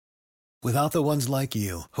Without the ones like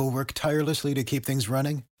you, who work tirelessly to keep things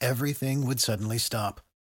running, everything would suddenly stop.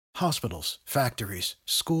 Hospitals, factories,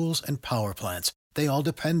 schools, and power plants, they all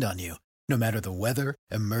depend on you. No matter the weather,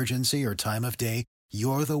 emergency, or time of day,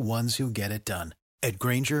 you're the ones who get it done. At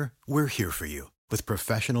Grainger, we're here for you with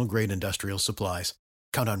professional-grade industrial supplies.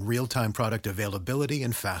 Count on real-time product availability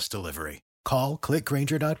and fast delivery. Call,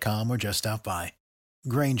 clickgrainger.com, or just stop by.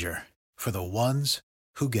 Grainger, for the ones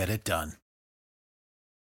who get it done.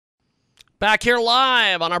 Back here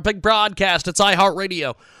live on our big broadcast. It's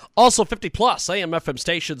iHeartRadio. Also 50-plus AM/FM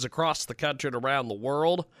stations across the country and around the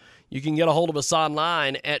world. You can get a hold of us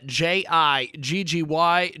online at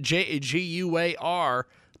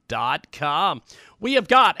JIGGYJAGUAR.com. We have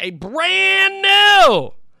got a brand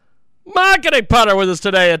new marketing partner with us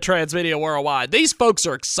today at Transmedia Worldwide. These folks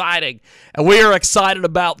are exciting, and we are excited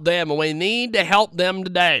about them, and we need to help them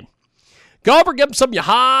today. Go over and give them some of your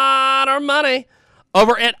hard-earned money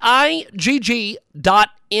over at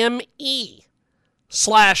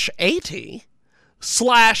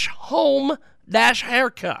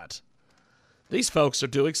igg.me/AT/home-haircut. These folks are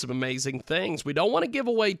doing some amazing things. We don't want to give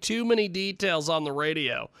away too many details on the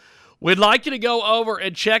radio. We'd like you to go over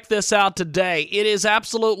and check this out today. It is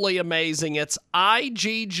absolutely amazing. It's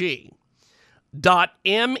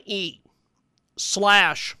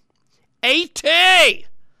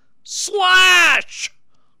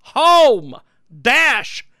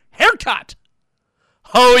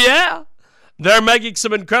Oh, yeah. They're making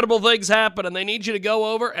some incredible things happen, and they need you to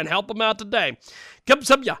go over and help them out today. Come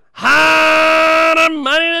some of you hard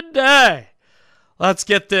money today. Let's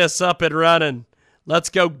get this up and running.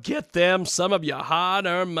 Let's go get them some of your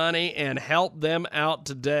hard-earned money and help them out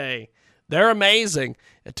today. They're amazing.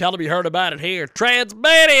 And tell them you heard about it here.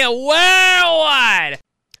 Transmedia Worldwide.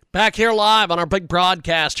 Back here live on our big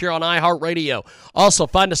broadcast here on iHeartRadio. Also,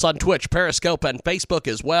 find us on Twitch, Periscope, and Facebook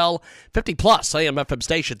as well. 50-plus AM/FM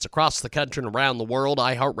stations across the country and around the world.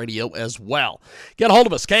 iHeartRadio as well. Get a hold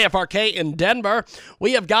of us, KFRK in Denver.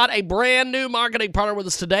 We have got a brand new marketing partner with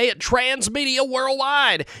us today at Transmedia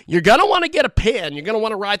Worldwide. You're going to want to get a pen. You're going to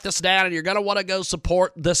want to write this down, and you're going to want to go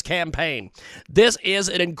support this campaign. This is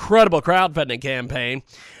an incredible crowdfunding campaign.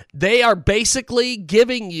 They are basically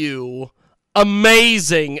giving you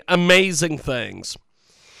amazing things.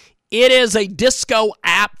 It is a disco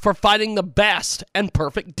app for finding the best and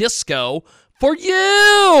perfect disco for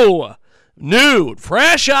you. New,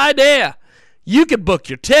 fresh idea. You can book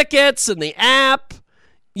your tickets in the app.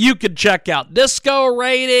 You can check out disco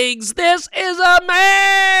ratings. This is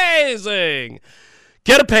amazing.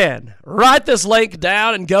 Get a pen, write this link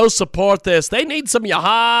down, and go support this. They need some of your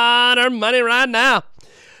hard-earned money right now.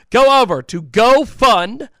 Go over to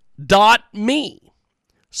GoFund.me/the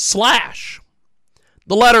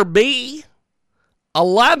letter B,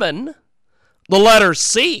 11, the letter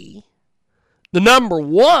C, the number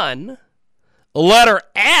 1, the letter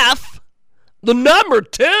F, the number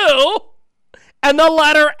 2, and the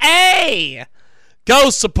letter A.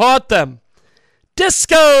 Go support them.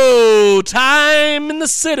 Disco time in the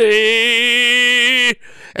city.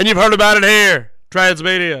 And you've heard about it here.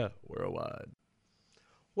 Transmedia Worldwide.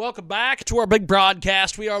 Welcome back to our big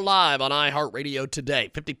broadcast. We are live on iHeartRadio today,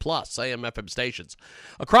 50-plus AM/FM stations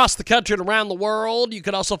across the country and around the world. You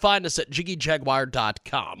can also find us at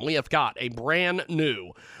JiggyJaguar.com. We have got a brand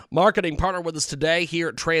new marketing partner with us today here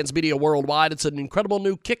at Transmedia Worldwide. It's an incredible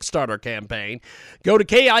new Kickstarter campaign. Go to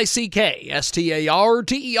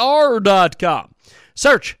KICKSTARTER.com.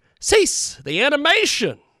 Search Cease the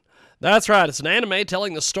Animation. That's right, it's an anime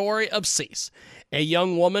telling the story of Cease, a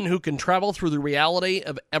young woman who can travel through the reality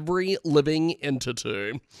of every living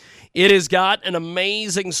entity. It has got an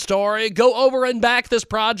amazing story. Go over and back this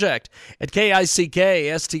project at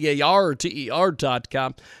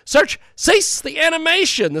KICKSTARTER.com. Search Cease the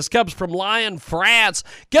Animation. This comes from Lyon, France.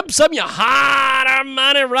 Give them some of your hard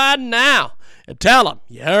money right now. And tell them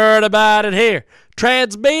you heard about it here.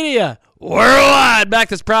 Transmedia Worldwide. Back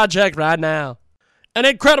this project right now. An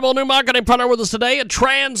incredible new marketing partner with us today at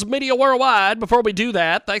Transmedia Worldwide. Before we do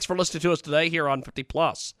that, thanks for listening to us today here on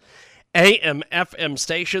 50-plus AM/FM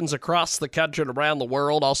stations across the country and around the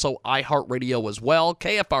world. Also, iHeartRadio as well,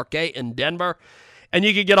 KFRK in Denver. And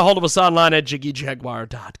you can get a hold of us online at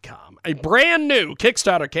JiggyJaguar.com. A brand new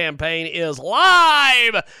Kickstarter campaign is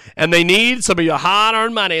live, and they need some of your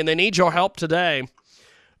hard-earned money, and they need your help today.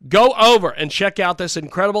 Go over and check out this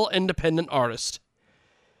incredible independent artist.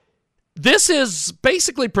 This is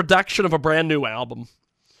basically production of a brand new album.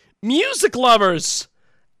 Music lovers,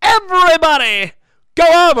 everybody,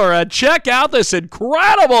 go over and check out this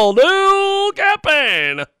incredible new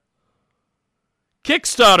campaign.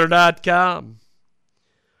 Kickstarter.com.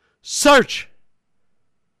 Search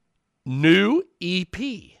New EP.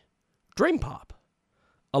 Dream pop.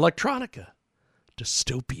 Electronica.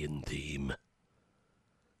 Dystopian theme.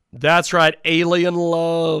 That's right, Alien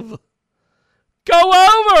Love. Go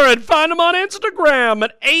over and find them on Instagram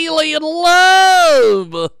at Alien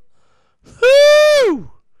Love.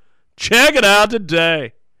 Woo! Check it out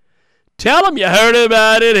today. Tell them you heard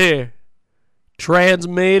about it here.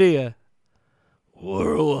 Transmedia.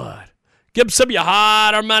 Worldwide. Give them some of your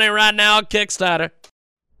harder money right now on Kickstarter.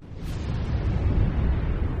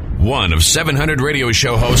 One of 700 radio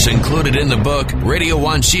show hosts included in the book, Radio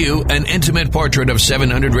Wants You, an intimate portrait of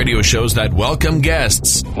 700 radio shows that welcome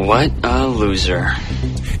guests. What a loser.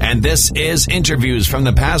 And this is Interviews from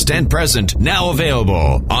the Past and Present, now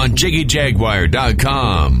available on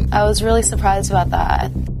JiggyJaguar.com. I was really surprised about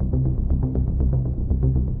that.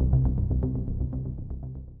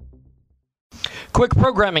 Quick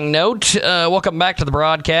programming note. Welcome back to the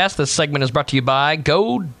broadcast. This segment is brought to you by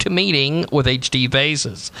GoToMeeting with HD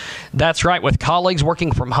Faces. That's right. With colleagues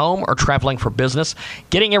working from home or traveling for business,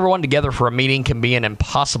 getting everyone together for a meeting can be an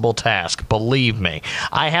impossible task. Believe me.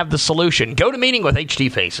 I have the solution. GoToMeeting with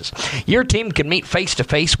HD Faces. Your team can meet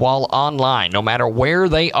face-to-face while online, no matter where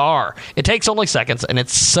they are. It takes only seconds, and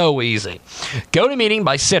it's so easy. GoToMeeting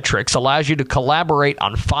by Citrix allows you to collaborate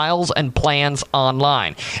on files and plans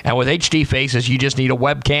online. And with HD Faces, you just need a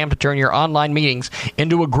webcam to turn your online meetings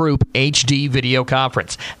into a group HD video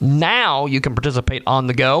conference. Now you can participate on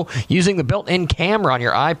the go using the built-in camera on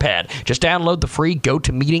your iPad. Just download the free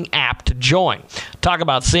GoToMeeting app to join. Talk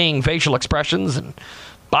about seeing facial expressions and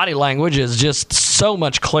body language is just so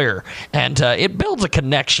much clearer, and it builds a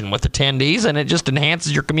connection with attendees, and it just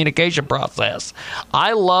enhances your communication process.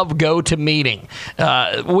 I love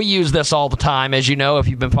GoToMeeting. We use this all the time. As you know, if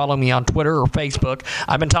you've been following me on Twitter or Facebook,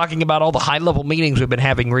 I've been talking about all the high-level meetings we've been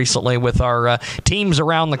having recently with our teams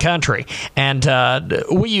around the country, and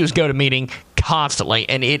we use GoToMeeting constantly,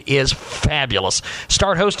 and it is fabulous.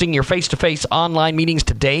 Start hosting your face-to-face online meetings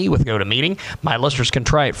today with GoToMeeting. My listeners can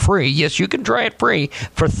try it free. Yes, you can try it free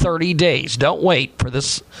for 30 days. Don't wait for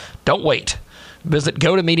this. Don't wait. Visit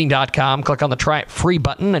GoToMeeting.com, click on the Try It Free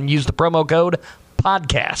button, and use the promo code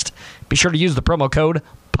PODCAST. Be sure to use the promo code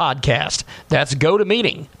PODCAST. That's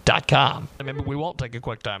GoToMeeting.com. Maybe we won't take a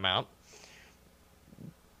quick time out.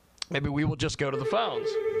 Maybe we will just go to the phones.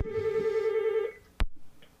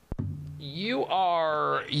 You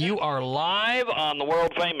are live on the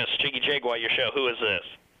world famous Jiggy Jaguar, your show. Who is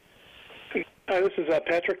this? This is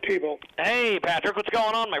Patrick Tebow. Hey, Patrick, what's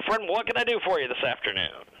going on, my friend? What can I do for you this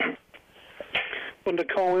afternoon? When to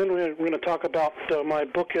call in, we're going to talk about my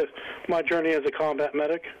book, My Journey as a Combat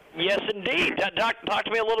Medic. Yes, indeed. Talk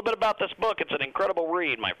to me a little bit about this book. It's an incredible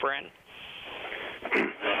read, my friend.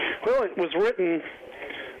 Well, it was written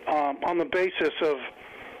on the basis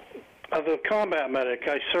of a combat medic.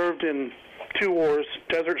 I served in 2 wars,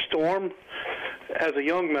 Desert Storm as a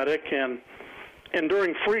young medic, and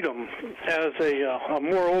Enduring Freedom as a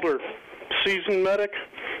more older, seasoned medic.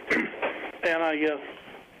 And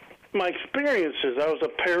my experiences, I was a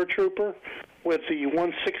paratrooper with the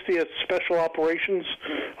 160th Special Operations,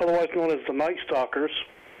 otherwise known as the Night Stalkers.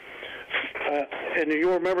 And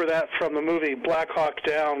you'll remember that from the movie Black Hawk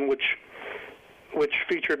Down, which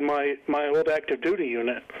featured my old active duty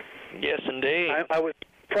unit. Yes, indeed. I would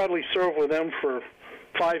proudly serve with them for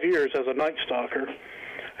 5 years as a Night Stalker.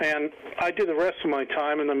 And I did the rest of my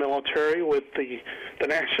time in the military with the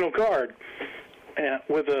National Guard,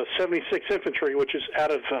 with the 76th Infantry, which is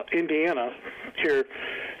out of Indiana, here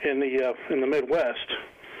in the Midwest.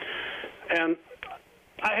 And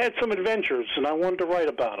I had some adventures, and I wanted to write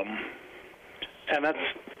about them. And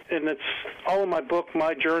it's all in my book,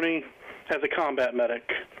 My Journey as a Combat Medic.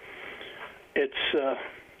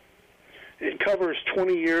 It covers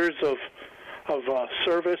 20 years of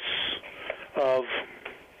service, of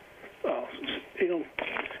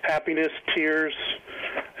happiness, tears,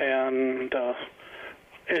 and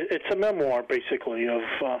it's a memoir basically of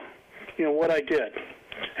what I did,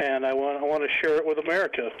 and I want to share it with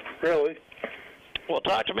America, really. Well,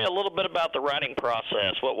 talk to me a little bit about the writing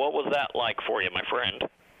process. What was that like for you, my friend?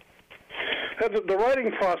 The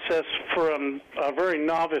writing process for a very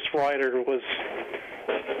novice writer was,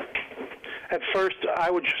 at first,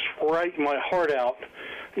 I would just write my heart out,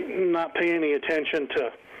 not pay any attention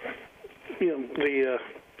to, the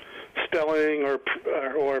spelling or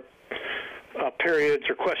periods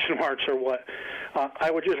or question marks or what.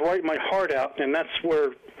 I would just write my heart out, and that's where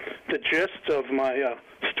the gist of my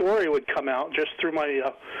story would come out, just through my,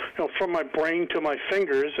 from my brain to my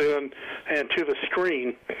fingers and to the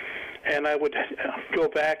screen. And I would go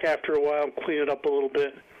back after a while and clean it up a little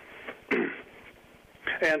bit.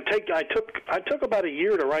 And I took about a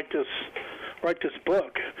year to write this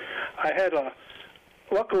book. I had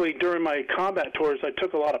luckily during my combat tours, I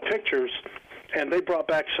took a lot of pictures, and they brought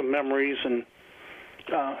back some memories, and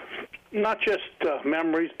not just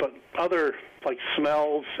memories, but other like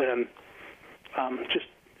smells and just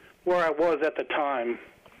where I was at the time,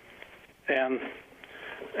 and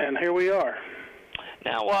here we are.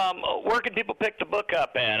 Now, where can people pick the book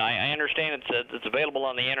up at? I understand it's available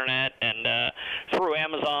on the internet and through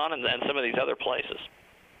Amazon and some of these other places.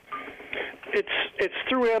 It's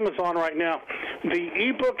through Amazon right now. The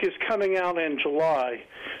ebook is coming out in July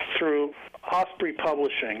through Osprey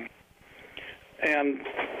Publishing, and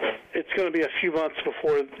it's going to be a few months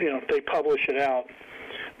before they publish it out.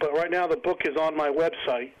 But right now the book is on my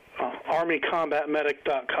website,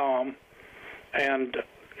 armycombatmedic.com, and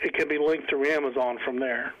it can be linked through Amazon from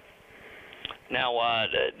there. Now,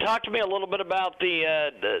 talk to me a little bit about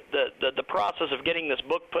the process of getting this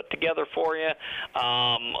book put together for you.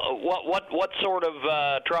 What sort of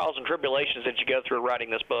trials and tribulations did you go through writing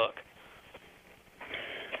this book?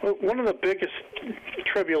 Well, one of the biggest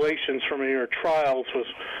tribulations for me, or trials, was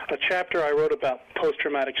a chapter I wrote about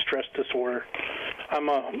post-traumatic stress disorder. I'm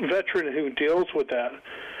a veteran who deals with that,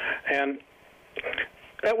 and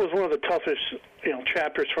that was one of the toughest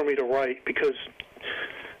chapters for me to write, because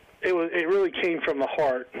it really came from the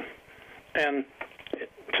heart, and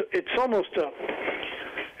it's almost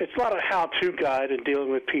it's not a how-to guide in dealing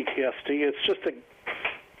with PTSD. It's just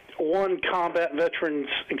one combat veteran's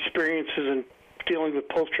experiences in dealing with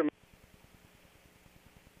post-traumatic.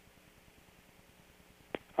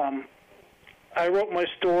 I wrote my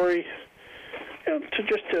story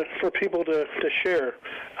for people to share.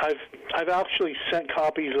 I've actually sent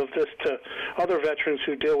copies of this to other veterans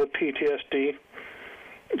who deal with PTSD,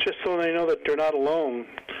 just so they know that they're not alone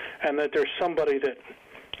and that there's somebody that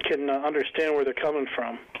can understand where they're coming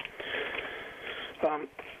from.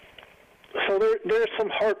 So there's some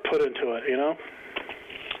heart put into it,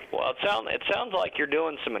 Well, it sounds like you're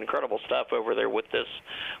doing some incredible stuff over there with this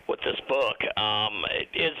book.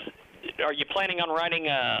 Are you planning on writing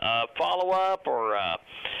a follow-up or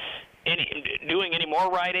doing any more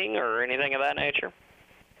writing or anything of that nature?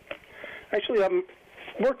 Actually, I'm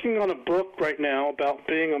working on a book right now about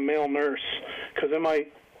being a male nurse, because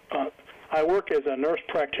I work as a nurse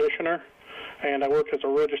practitioner, and I work as a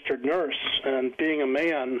registered nurse. And being a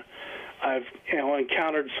man, I've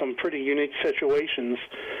encountered some pretty unique situations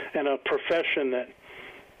in a profession that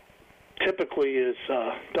typically is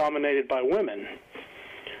dominated by women.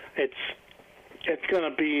 It's going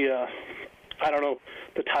to be I don't know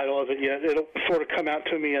the title of it yet. It'll sort of come out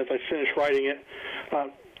to me as I finish writing it.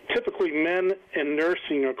 Typically, men in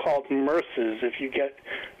nursing are called nurses. If you get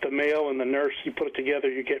the male and the nurse, you put it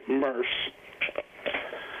together, you get nurse.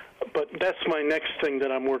 But that's my next thing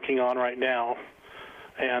that I'm working on right now,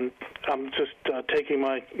 and I'm just taking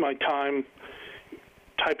my time,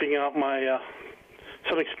 typing out my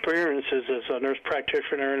some experiences as a nurse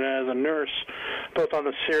practitioner and as a nurse, both on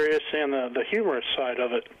the serious and the humorous side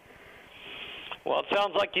of it. Well, it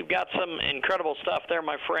sounds like you've got some incredible stuff there,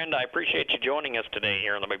 my friend. I appreciate you joining us today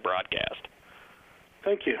here on the Big Broadcast.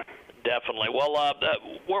 Thank you. Definitely. Well,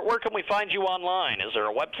 where can we find you online? Is there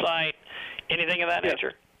a website, anything of that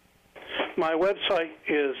nature? My website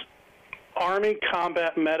is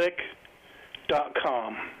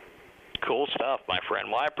armycombatmedic.com. Cool stuff, my friend.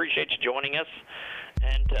 Well, I appreciate you joining us,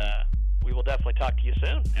 and we will definitely talk to you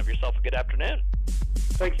soon. Have yourself a good afternoon.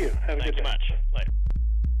 Thank you. Have a good day. Thank you much. Later.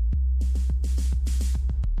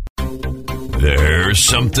 There's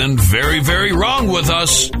something very, very wrong with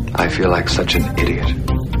us. I feel like such an idiot.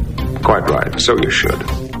 Quite right, so you should.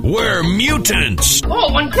 We're mutants.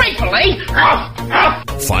 Oh, ungratefully.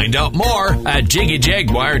 Find out more at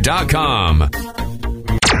JiggyJaguar.com.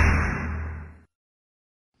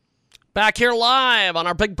 Back here live on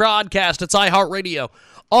our big broadcast. It's iHeartRadio.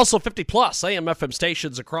 Also 50-plus AM/FM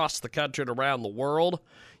stations across the country and around the world.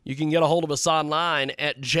 You can get a hold of us online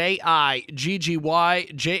at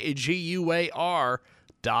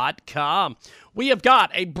JiggyJaguar.com. We have got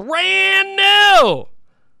a brand new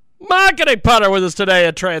marketing partner with us today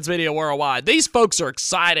at Transmedia Worldwide. These folks are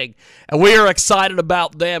exciting, and we are excited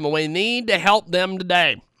about them, and we need to help them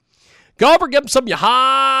today. Go over and give them some of your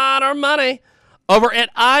hard-earned money over at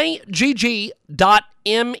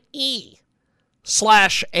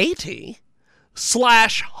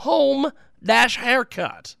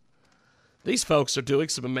igg.me/AT/home-haircut. These folks are doing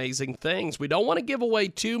some amazing things. We don't want to give away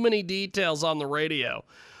too many details on the radio.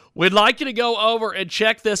 We'd like you to go over and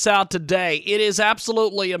check this out today. It is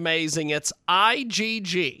absolutely amazing. It's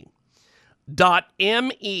igg.me/AT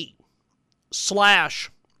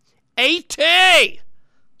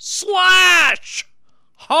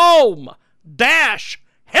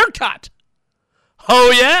home-haircut.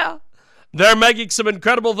 Oh, yeah. They're making some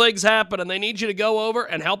incredible things happen, and they need you to go over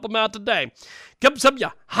and help them out today. Come some of you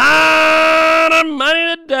hot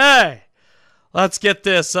money today. Let's get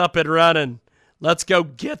this up and running. Let's go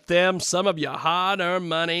get them some of your hard-earned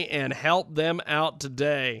money and help them out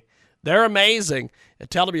today. They're amazing. And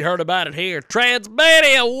tell them you heard about it here.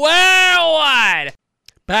 Transmedia Worldwide.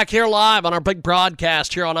 Back here live on our big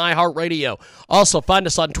broadcast here on iHeartRadio. Also, find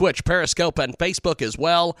us on Twitch, Periscope, and Facebook as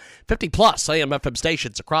well. 50-plus AM/FM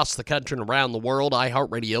stations across the country and around the world.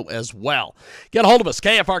 iHeartRadio as well. Get a hold of us,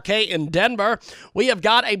 KFRK in Denver. We have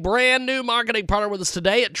got a brand new marketing partner with us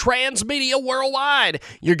today at Transmedia Worldwide.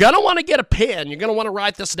 You're going to want to get a pen. You're going to want to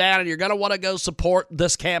write this down, and you're going to want to go support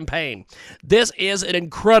this campaign. This is an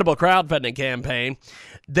incredible crowdfunding campaign.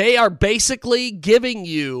 They are basically giving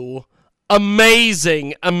you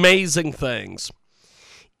amazing, amazing things.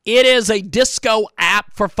 It is a disco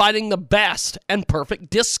app for finding the best and perfect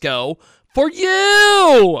disco for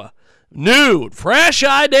you. New, fresh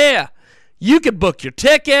idea. You could book your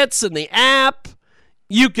tickets in the app.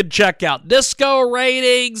 You could check out disco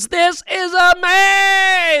ratings. This is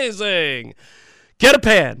amazing. Get a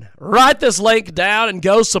pen. Write this link down and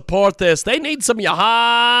go support this. They need some of your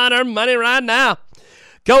hard-earned money right now.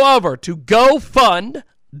 Go over to GoFund.me/,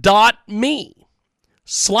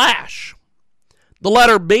 the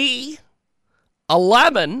letter B,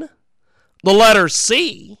 11, the letter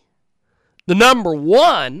C, the number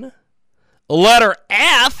 1, the letter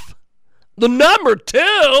F, the number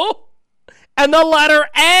 2, and the letter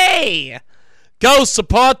A. Go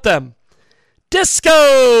support them.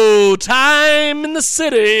 Disco time in the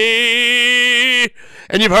city.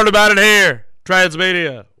 And you've heard about it here.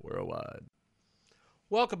 Transmedia Worldwide.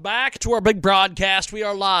 Welcome back to our big broadcast. We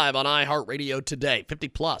are live on iHeartRadio today,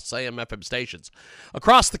 50-plus AM/FM stations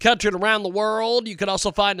across the country and around the world. You can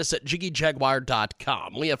also find us at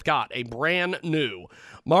JiggyJaguar.com. We have got a brand new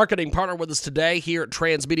marketing partner with us today here at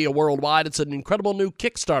Transmedia Worldwide. It's an incredible new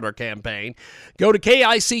Kickstarter campaign. Go to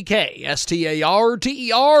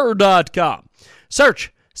KICKSTARTER.com.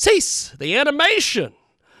 Search Cease the Animation.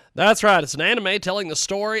 That's right, it's an anime telling the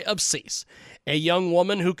story of Cease, a young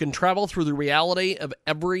woman who can travel through the reality of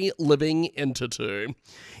every living entity.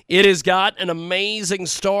 It has got an amazing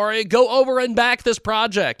story. Go over and back this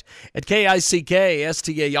project at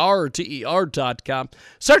KICKSTARTER.com.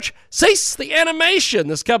 Search Cease the Animation.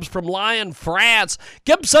 This comes from Lyon, France.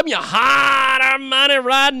 Give them some of your hot money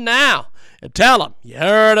right now. And tell them you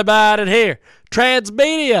heard about it here.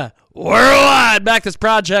 Transmedia Worldwide. Back this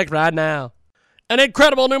project right now. An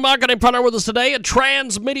incredible new marketing partner with us today at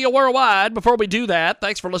Transmedia Worldwide. Before we do that,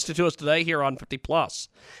 thanks for listening to us today here on 50-plus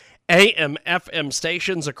AM/FM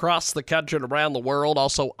stations across the country and around the world.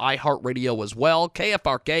 Also, iHeartRadio as well,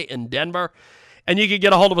 KFRK in Denver. And you can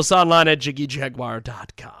get a hold of us online at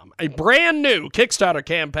JiggyJaguar.com. A brand new Kickstarter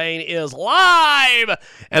campaign is live,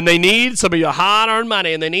 and they need some of your hard-earned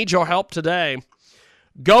money, and they need your help today.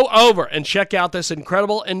 Go over and check out this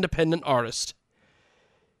incredible independent artist.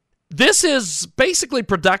 This is basically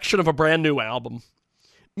production of a brand new album.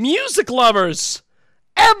 Music lovers,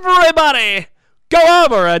 everybody, go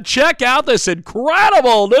over and check out this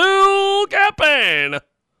incredible new campaign.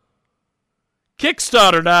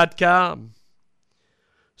 Kickstarter.com.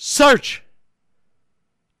 Search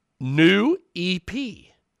new EP,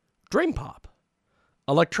 Dream Pop,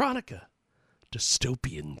 Electronica,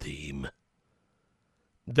 Dystopian theme.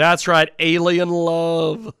 That's right, Alien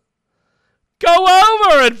Love. Go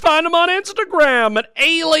over and find them on Instagram at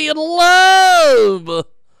Alien Love. Woo!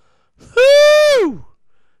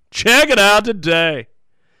 Check it out today.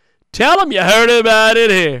 Tell them you heard about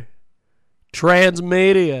it here.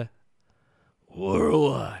 Transmedia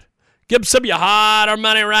Worldwide. Give them some of your hard-earned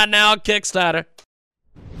money right now at Kickstarter.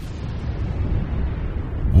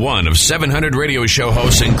 One of 700 radio show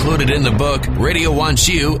hosts included in the book, Radio Wants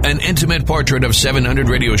You, an intimate portrait of 700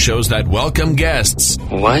 radio shows that welcome guests.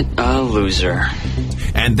 What a loser.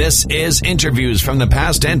 And this is interviews from the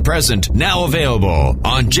past and present, now available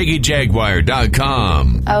on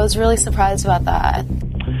JiggyJaguar.com. I was really surprised about that.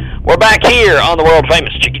 We're back here on the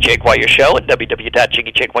world-famous Jiggy Jaguar show at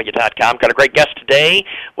www.JiggyJaguar.com. Got a great guest today.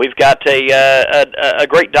 We've got a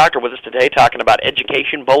great doctor with us today talking about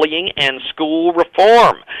education, bullying, and school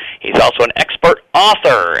reform. He's also an expert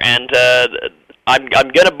author, and I'm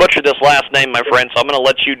going to butcher this last name, my friend, so I'm going to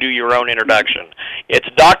let you do your own introduction. It's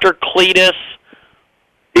Dr. Clete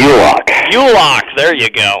Bulach, there you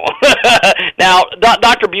go. Now,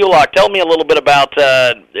 Dr. Bulach, tell me a little bit about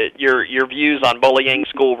your views on bullying,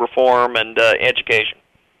 school reform, and education.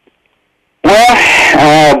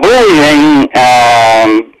 Well, bullying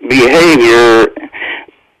behavior,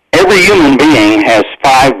 every human being has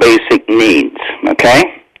 5 basic needs,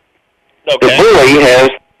 okay? The bully has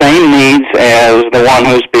the same needs as the one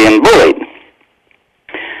who's being bullied.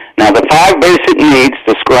 Now, the 5 basic needs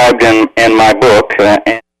described in my book,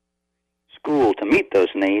 and school to meet those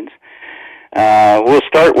needs, we'll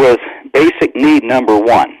start with basic need number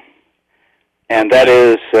 1. And that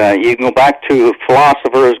is, you can go back to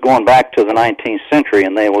philosophers going back to the 19th century,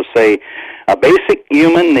 and they will say a basic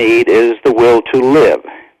human need is the will to live.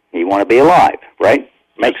 You want to be alive, right?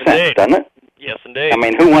 Makes sense, doesn't it? Yes, indeed. I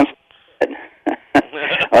mean, who wants to?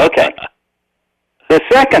 Okay. The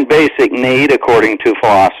second basic need, according to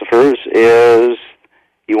philosophers, is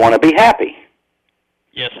you want to be happy.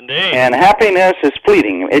 Yes, indeed. And happiness is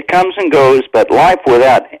fleeting. It comes and goes, but life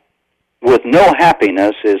with no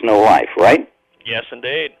happiness is no life, right? Yes,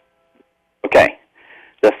 indeed. Okay.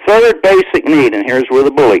 The third basic need, and here's where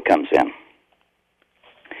the bully comes in,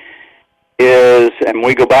 is, and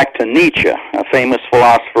we go back to Nietzsche, a famous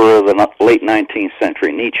philosopher of the late 19th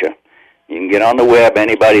century, Nietzsche. You can get on the web,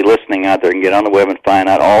 anybody listening out there can get on the web and find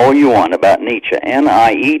out all you want about Nietzsche.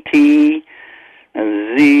 Nietzsche,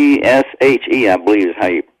 I believe is how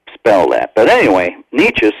you spell that. But anyway,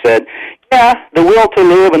 Nietzsche said, yeah, the will to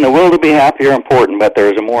live and the will to be happy are important, but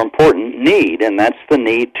there's a more important need, and that's the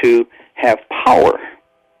need to have power.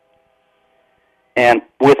 And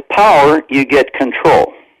with power, you get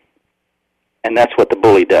control. And that's what the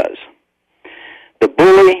bully does. The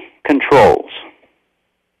bully controls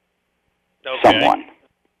someone.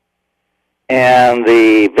 And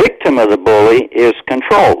the victim of the bully is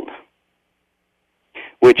controlled,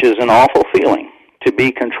 which is an awful feeling, to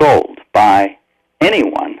be controlled by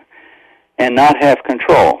anyone and not have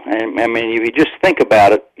control. And I mean, if you just think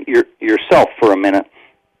about it yourself for a minute,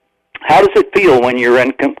 how does it feel when you're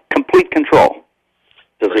in complete control?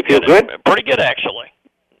 Does it feel good? Pretty good, actually.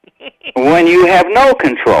 When you have no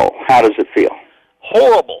control, how does it feel?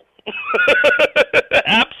 Horrible.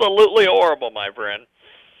 Absolutely horrible, my friend.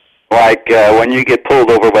 Like when you get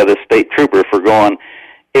pulled over by the state trooper for going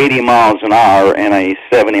 80 miles an hour in a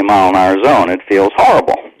 70-mile-an-hour zone, it feels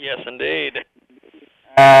horrible. Yes, indeed.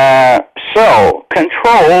 So,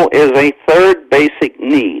 control is a third basic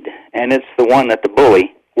need, and it's the one that the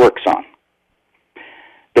bully works on.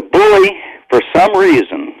 The bully, for some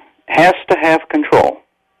reason, has to have control.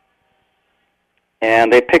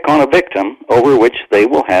 And they pick on a victim over which they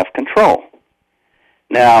will have control.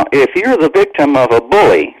 Now, if you're the victim of a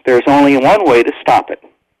bully, there's only one way to stop it.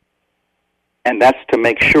 And that's to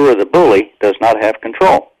make sure the bully does not have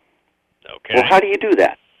control. Okay. Well, how do you do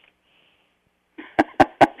that?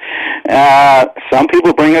 Some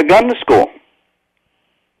people bring a gun to school.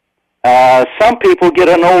 Some people get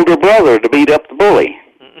an older brother to beat up the bully.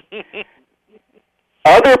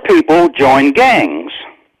 Other people join gangs.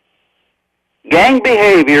 Gang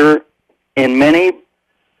behavior, in many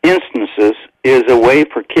instances, is a way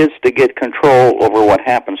for kids to get control over what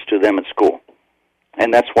happens to them at school.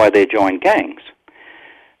 And that's why they join gangs.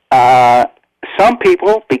 Some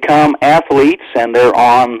people become athletes and they're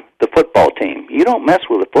on the football team. You don't mess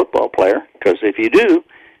with a football player, because if you do,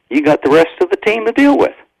 you got the rest of the team to deal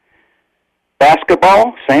with.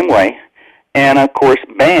 Basketball, same way. And, of course,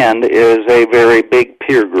 band is a very big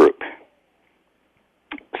peer group.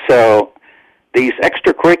 So these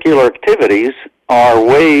extracurricular activities are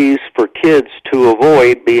ways for kids to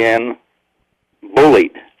avoid being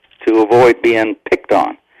bullied, to avoid being picked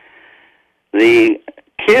on. The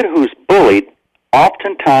kid who's bullied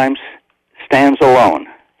oftentimes stands alone,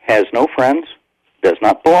 has no friends, does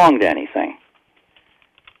not belong to anything.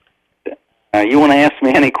 You want to ask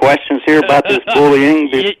me any questions here about this bullying?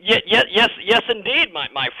 Yes, indeed,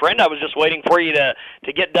 my friend. I was just waiting for you to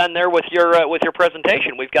get done there with your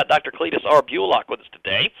presentation. We've got Dr. Clete Bulach with us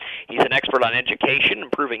today. He's an expert on education,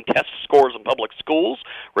 improving test scores in public schools,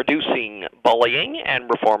 reducing bullying, and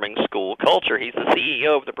reforming school culture. He's the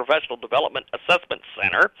CEO of the Professional Development Assessment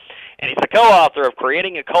Center, and he's the co-author of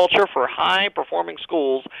Creating a Culture for High-Performing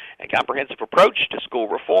Schools, a comprehensive approach to school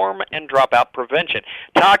reform and dropout prevention.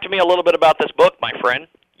 Talk to me a little bit about this book, my friend.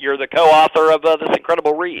 You're the co-author of this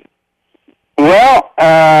incredible read. Well,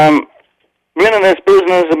 been in this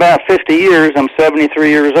business about 50 years. I'm 73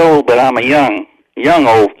 years old, but I'm a young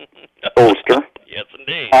oldster. Yes,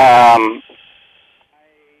 indeed. I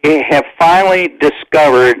have finally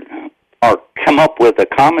discovered or come up with a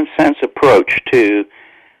common sense approach to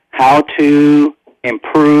how to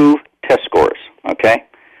improve test scores. Okay.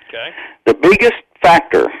 Okay. The biggest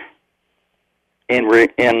factor in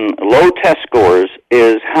low test scores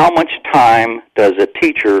is how much time does a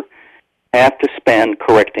teacher have to spend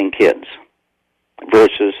correcting kids.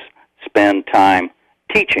 versus spend time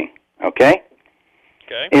teaching, okay?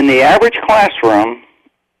 Okay. In the average classroom,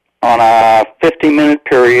 on a 50-minute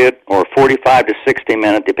period or 45 to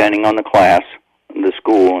 60-minute, depending on the class, the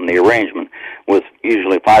school, and the arrangement, with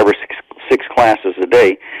usually 5 or 6 classes a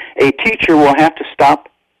day, a teacher will have to stop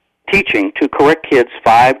teaching to correct kids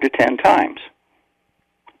 5 to 10 times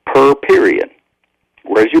per period.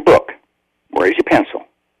 Where's your book? Where's your pencil?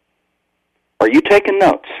 Are you taking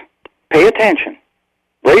notes? Pay attention.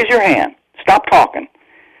 Raise your hand. Stop talking.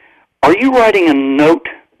 Are you writing a note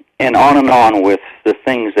and on with the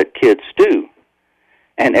things that kids do?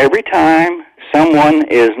 And every time someone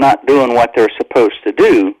is not doing what they're supposed to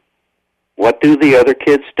do, what do the other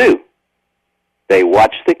kids do? They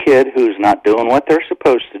watch the kid who's not doing what they're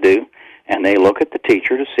supposed to do, and they look at the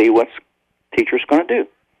teacher to see what the teacher's going to do.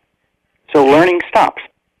 So learning stops.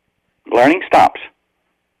 Learning stops.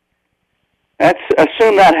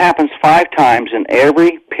 Assume that happens 5 times in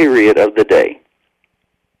every period of the day.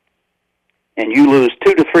 And you lose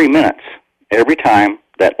 2 to 3 minutes every time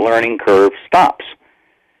that learning curve stops.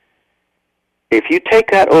 If you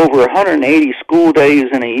take that over 180 school days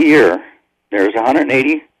in a year, there's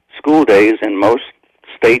 180 school days in most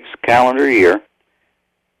states' calendar year,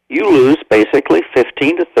 you lose basically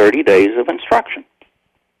 15 to 30 days of instruction.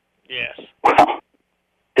 Yes. Well,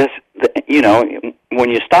 when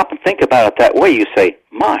you stop and think about it that way, you say,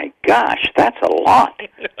 my gosh, that's a lot.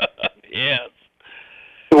 Yes.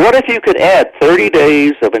 What if you could add 30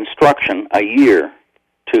 days of instruction a year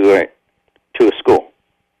to a school?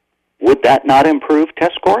 Would that not improve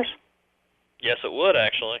test scores? Yes, it would,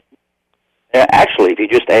 actually. Actually, if you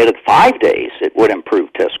just added 5 days, it would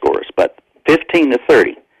improve test scores, but 15 to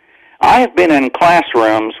 30. I have been in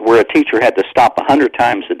classrooms where a teacher had to stop 100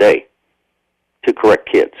 times a day to correct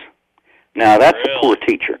kids. Now, that's really? A poor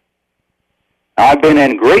teacher. I've been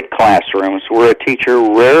in great classrooms where a teacher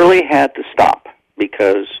rarely had to stop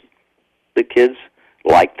because the kids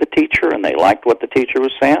liked the teacher and they liked what the teacher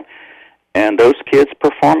was saying, and those kids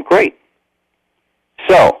performed great.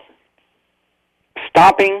 So,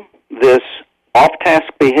 stopping this off-task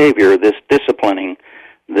behavior, this disciplining,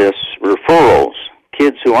 this referrals,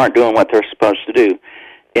 kids who aren't doing what they're supposed to do,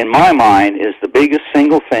 in my mind, is the biggest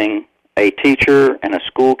single thing a teacher and a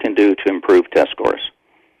school can do to improve test scores.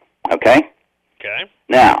 Okay? Okay.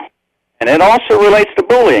 Now, and it also relates to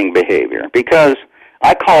bullying behavior, because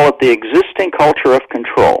I call it the existing culture of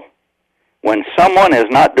control. When someone is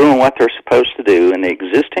not doing what they're supposed to do in the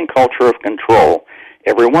existing culture of control,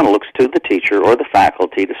 everyone looks to the teacher or the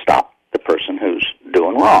faculty to stop the person who's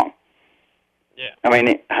doing wrong. Yeah. I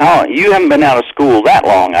mean, you haven't been out of school that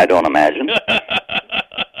long, I don't imagine.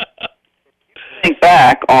 Think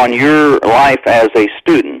back on your life as a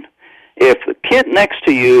student. If the kid next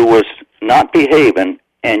to you was not behaving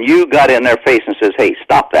and you got in their face and says, hey,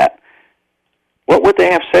 stop that, what would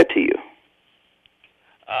they have said to you?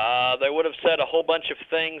 They would have said a whole bunch of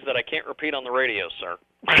things that I can't repeat on the radio, sir.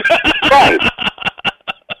 Right.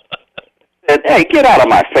 Said, hey, get out of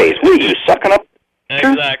my face. What are you, sucking up?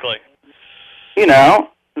 Exactly. You know,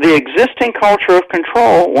 the existing culture of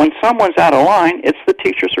control, when someone's out of line, it's the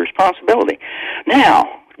teacher's responsibility.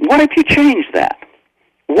 Now, what if you change that?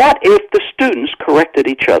 What if the students corrected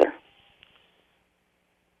each other?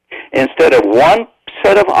 Instead of one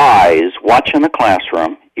set of eyes watching the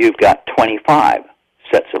classroom, you've got 25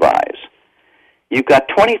 sets of eyes. You've got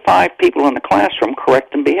 25 people in the classroom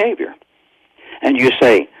correcting behavior. And you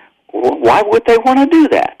say, why would they want to do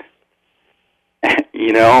that?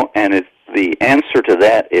 You know, and the answer to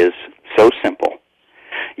that is so simple.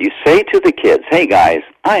 You say to the kids, hey guys,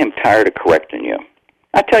 I am tired of correcting you.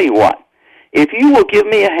 I tell you what, if you will give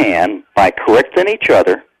me a hand by correcting each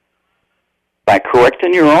other, by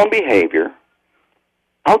correcting your own behavior,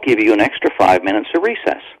 I'll give you an extra 5 minutes of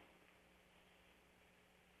recess.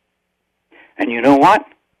 And you know what?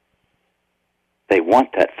 They want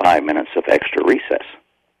that 5 minutes of extra recess.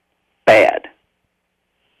 Bad.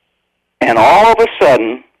 And all of a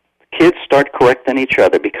sudden, kids start correcting each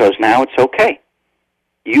other because now it's okay.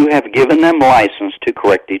 You have given them license to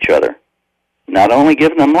correct each other. Not only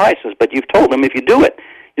given them license, but you've told them if you do it,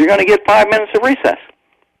 you're going to get 5 minutes of recess.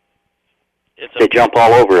 They jump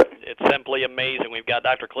all over it. It's simply amazing. We've got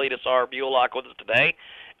Dr. Clete Bulach with us today,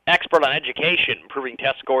 expert on education, improving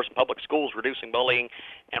test scores in public schools, reducing bullying,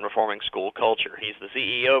 and reforming school culture. He's the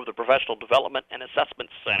CEO of the Professional Development and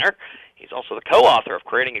Assessment Center. He's also the co-author of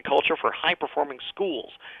Creating a Culture for High-Performing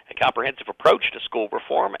Schools, a comprehensive approach to school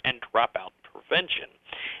reform and dropout prevention.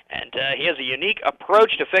 And he has a unique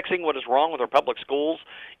approach to fixing what is wrong with our public schools.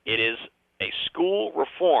 It is a school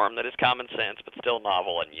reform that is common sense but still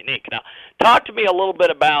novel and unique. Now, talk to me a little bit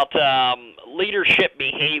about leadership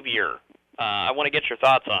behavior. I want to get your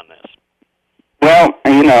thoughts on this. Well,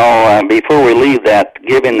 before we leave that,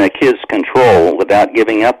 giving the kids control without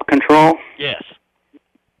giving up control. Yes.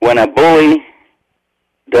 When a bully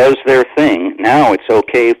does their thing, now it's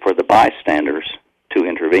okay for the bystanders to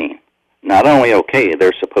intervene. Not only okay,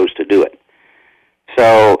 they're supposed to do it.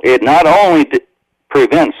 So it not only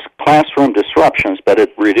prevents classroom disruptions, but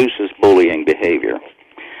it reduces bullying behavior.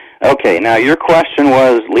 Okay, now your question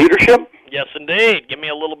was leadership? Yes, indeed. Give me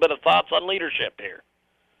a little bit of thoughts on leadership here.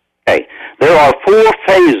 Okay, there are 4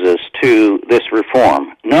 phases to this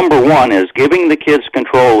reform. Number 1 is giving the kids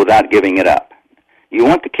control without giving it up. You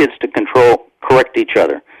want the kids to correct each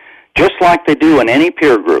other, just like they do in any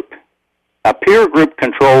peer group. A peer group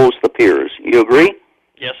controls the peers. You agree?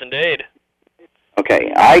 Yes, indeed.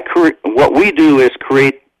 Okay, what we do is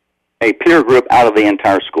create a peer group out of the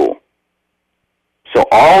entire school. So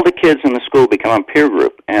all the kids in the school become a peer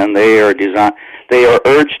group, and they are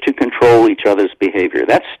urged to control each other's behavior.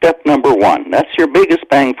 That's step number 1. That's your biggest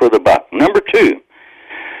bang for the buck. Number 2,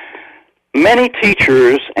 many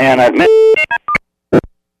teachers and administrators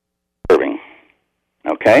serving.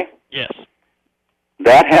 Okay? Yes.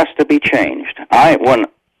 That has to be changed. When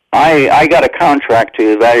I got a contract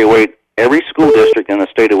to evaluate every school district in the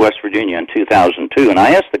state of West Virginia in 2002, and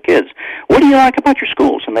I asked the kids, what do you like about your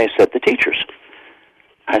schools? And they said, the teachers.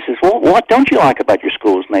 I said, well, what don't you like about your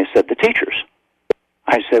schools? And they said, the teachers.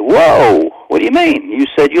 I said, whoa, what do you mean? You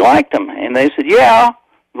said you liked them. And they said, yeah,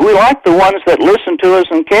 we like the ones that listen to us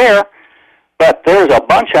and care, but there's a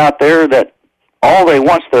bunch out there that all they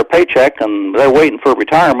want's their paycheck, and they're waiting for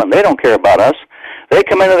retirement. They don't care about us. They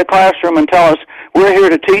come into the classroom and tell us, we're here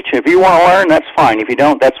to teach. If you want to learn, that's fine. If you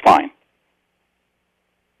don't, that's fine.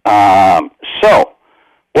 So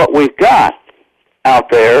what we've got out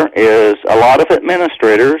there is a lot of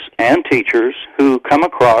administrators and teachers who come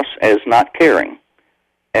across as not caring,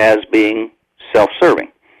 as being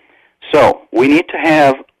self-serving. So we need to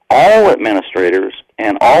have all administrators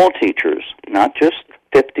and all teachers, not just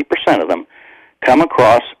 50% of them, come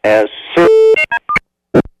across as serving.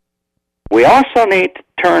 We also need to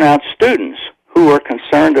turn out students who are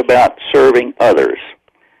concerned about serving others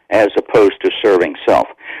as opposed to serving self.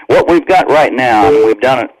 What we've got right now, and we've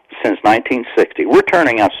done it since 1960, we're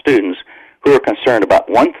turning out students who are concerned about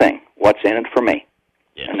one thing, what's in it for me.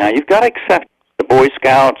 Yes. And now you've got to accept the Boy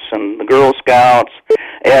Scouts and the Girl Scouts,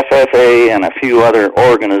 FFA, and a few other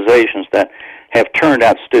organizations that have turned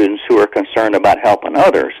out students who are concerned about helping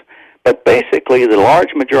others. But basically, the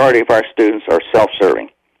large majority of our students are self-serving.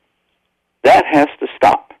 That has to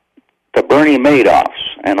stop. The Bernie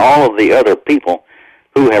Madoffs and all of the other people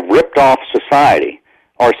who have ripped off society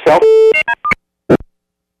are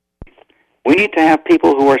we need to have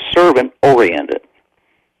people who are servant-oriented.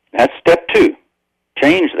 That's step 2.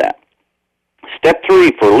 Change that. Step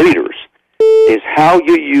 3 for leaders is how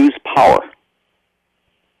you use power.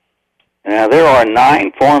 Now, there are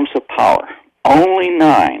 9 forms of power. Only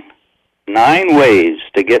 9. 9 ways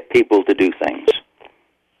to get people to do things.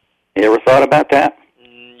 You ever thought about that?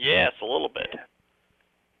 Yes, a little bit.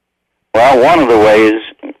 Well, one of the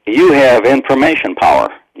ways, you have information power.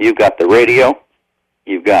 You've got the radio,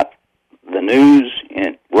 you've got the news,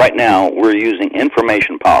 and right now we're using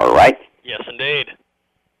information power, right? Yes, indeed.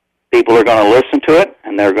 People are going to listen to it,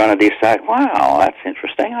 and they're going to decide, wow, that's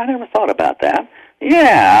interesting. I never thought about that.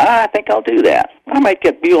 Yeah, I think I'll do that. I might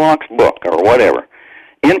get Bulach's book or whatever.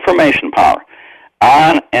 Information power.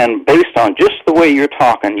 And based on just the way you're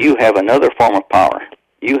talking, you have another form of power.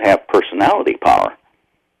 You have personality power.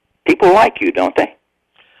 People like you, don't they?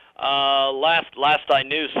 Last I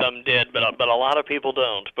knew, some did, but a lot of people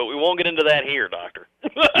don't. But we won't get into that here, Doctor.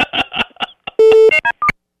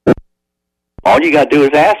 All you got to do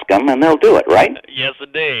is ask them, and they'll do it, right? Yes,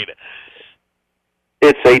 indeed.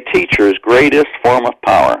 It's a teacher's greatest form of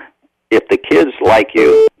power. If the kids like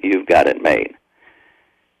you, you've got it made.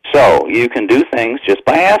 So you can do things just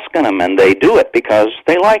by asking them, and they do it because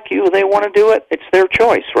they like you, they want to do it. It's their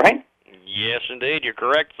choice, right? Yes, indeed. You're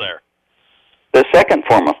correct there. The second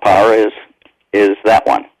form of power is that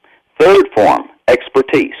one. Third form,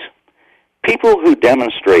 expertise. People who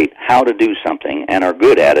demonstrate how to do something and are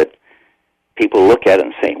good at it, people look at it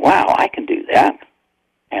and say, wow, I can do that,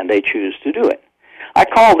 and they choose to do it. I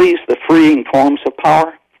call these the freeing forms of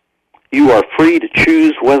power. You are free to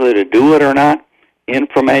choose whether to do it or not.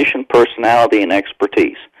 Information, personality, and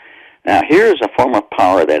expertise. Now, here's a form of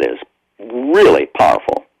power that is really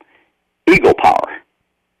powerful. Ego power.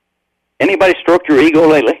 Anybody stroked your ego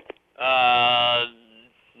lately?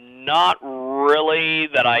 Not really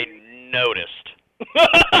that I noticed.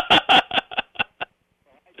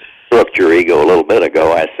 Stroked your ego a little bit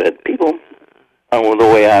ago. I said, people,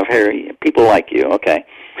 the way I've heard, people like you. Okay.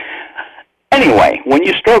 Anyway, when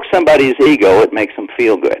you stroke somebody's ego, it makes them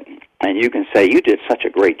feel good. And you can say, you did such a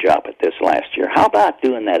great job at this last year. How about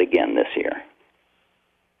doing that again this year?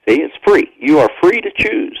 See, it's free. You are free to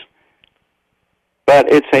choose. But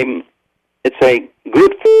it's a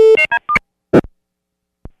good...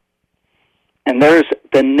 And there's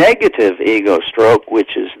the negative ego stroke,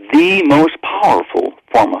 which is the most powerful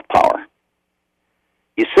form of power.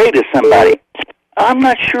 You say to somebody, I'm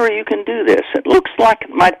not sure you can do this. It looks like it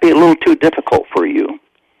might be a little too difficult for you.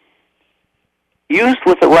 Used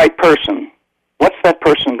with the right person, what's that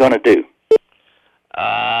person going to do?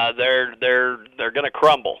 They're going to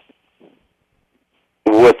crumble.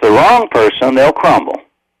 With the wrong person, they'll crumble.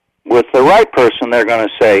 With the right person, they're going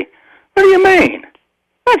to say, what do you mean?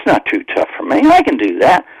 That's not too tough for me. I can do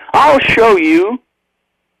that. I'll show you.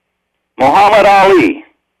 Muhammad Ali,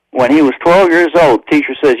 when he was 12 years old,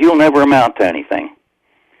 teacher says, you'll never amount to anything.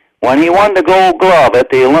 When he won the gold glove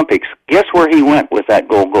at the Olympics, guess where he went with that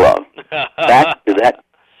gold glove? Back to that.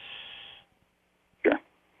 Sure.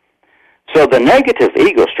 So the negative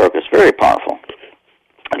ego stroke is very powerful.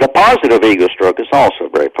 The positive ego stroke is also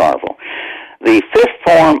very powerful. The fifth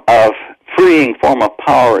form of freeing form of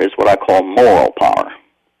power is what I call moral power.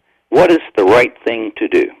 What is the right thing to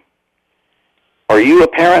do? Are you a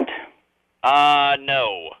parent?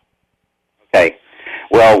 No. Okay.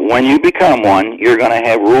 Well, when you become one, you're going to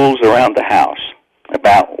have rules around the house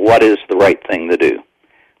about what is the right thing to do,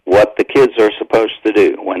 what the kids are supposed to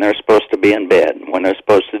do, when they're supposed to be in bed, when they're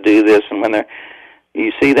supposed to do this, and when they're...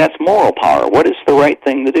 You see, that's moral power. What is the right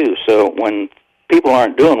thing to do? So when people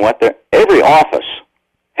aren't doing what they're... Every office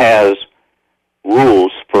has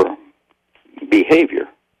rules for behavior.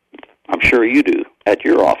 I'm sure you do at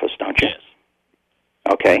your office, don't you? Yes.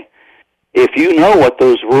 Okay. If you know what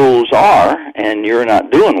those rules are and you're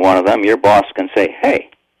not doing one of them, your boss can say, hey,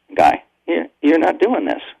 guy, you're not doing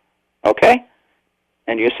this. Okay?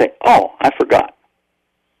 And you say, oh, I forgot.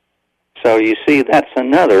 So you see, that's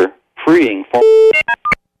another freeing form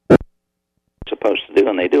supposed to do,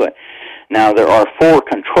 and they do it. Now, there are 4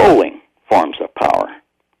 controlling forms of power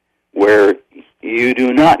where you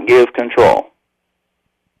do not give control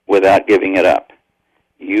without giving it up.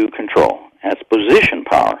 You control. That's position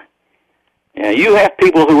power. Now, you have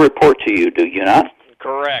people who report to you, do you not?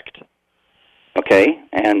 Correct. Okay,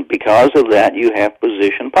 and because of that, you have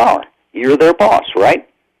position power. You're their boss, right?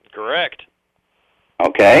 Correct.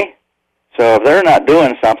 Okay, so if they're not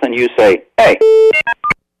doing something, you say, hey,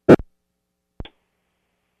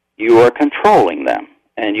 you are controlling them,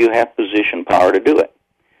 and you have position power to do it.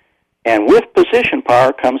 And with position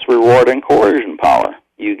power comes reward and coercion power.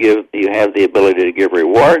 You have the ability to give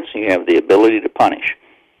rewards, and you have the ability to punish.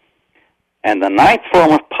 And the 9th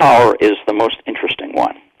form of power is the most interesting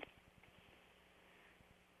one.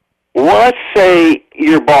 Well, let's say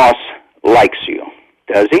your boss likes you.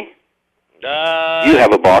 Does he? You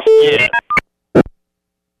have a boss. Yeah.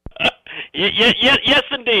 Yes,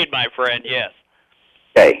 indeed, my friend, yes.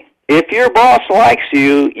 Okay. If your boss likes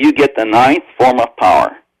you, you get the 9th form of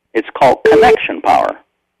power. It's called connection power.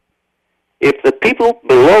 If the people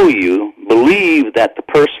below you believe that the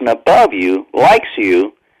person above you likes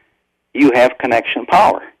you, you have connection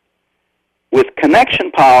power. With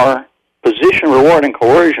connection power, position, reward, and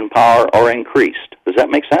coercion power are increased. Does that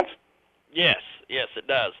make sense? Yes, it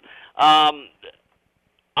does. I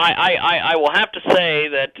will have to say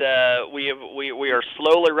that we are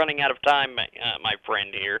slowly running out of time, my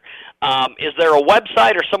friend here. Is there a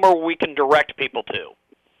website or somewhere we can direct people to?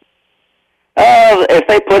 If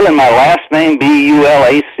they put in my last name,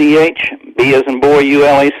 B-U-L-A-C-H, B as in boy,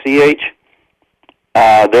 U-L-A-C-H,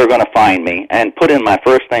 they're going to find me. And put in my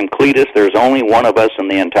first name, Cletus. There's only one of us in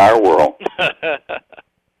the entire world.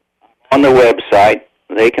 On the website,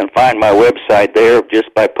 they can find my website there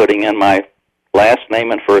just by putting in my last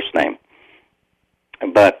name and first name.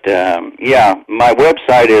 But, my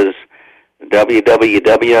website is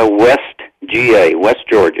www.westga, West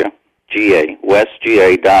Georgia,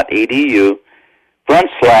 westga.edu,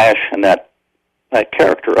 / and that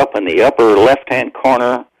character up in the upper left-hand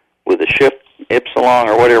corner with the shift Epsilon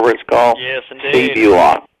or whatever it's called. Yes, indeed.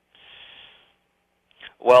 Bulach.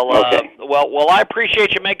 Well, okay. Well, I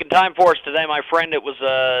appreciate you making time for us today, my friend. It was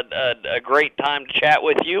a great time to chat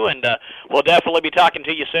with you, and we'll definitely be talking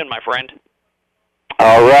to you soon, my friend.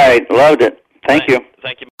 All right. Loved it. Thank you.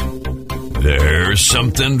 Thank you. There's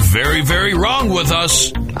something very, very wrong with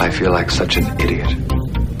us. I feel like such an idiot.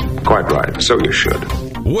 Quite right. So you should.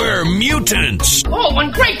 We're mutants. Oh,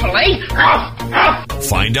 ungrateful, eh?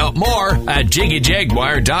 Find out more at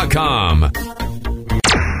JiggyJaguar.com.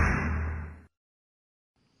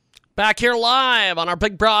 Back here live on our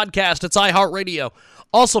big broadcast. It's iHeartRadio.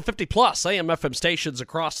 Also 50-plus AM/FM stations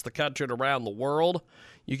across the country and around the world.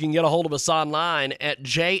 You can get a hold of us online at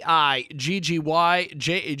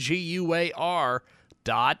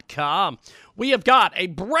JiggyJaguar.com. We have got a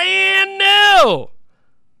brand new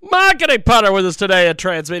marketing partner with us today at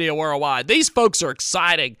Transmedia Worldwide. These folks are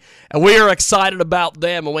exciting, and we are excited about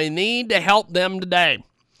them, and we need to help them today.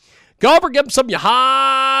 Go over and give them some of your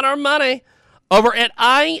hard-earned money over at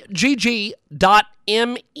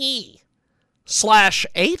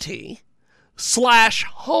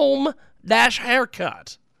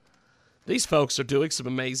igg.me/AT/home-haircut. These folks are doing some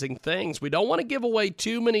amazing things. We don't want to give away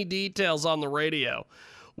too many details on the radio.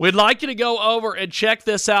 We'd like you to go over and check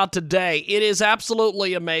this out today. It is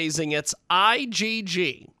absolutely amazing. It's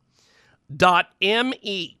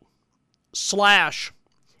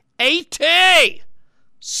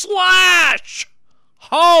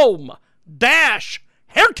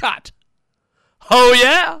Oh,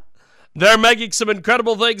 yeah. They're making some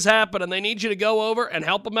incredible things happen, and they need you to go over and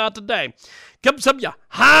help them out today. Give some of you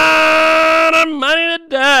hard-earned money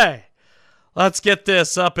today. Let's get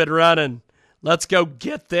this up and running. Let's go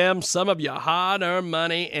get them some of your hard-earned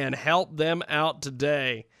money and help them out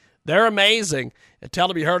today. They're amazing. And tell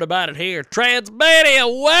them you heard about it here. Transmedia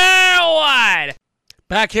Worldwide.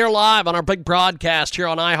 Back here live on our big broadcast here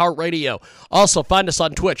on iHeartRadio. Also, find us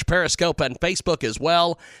on Twitch, Periscope, and Facebook as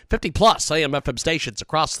well. 50-plus AM/FM stations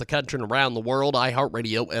across the country and around the world.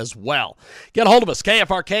 iHeartRadio as well. Get a hold of us,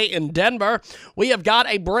 KFRK in Denver. We have got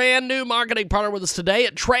a brand new marketing partner with us today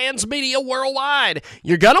at Transmedia Worldwide.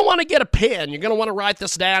 You're going to want to get a pen. You're going to want to write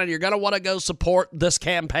this down, and you're going to want to go support this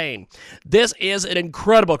campaign. This is an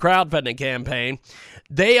incredible crowdfunding campaign.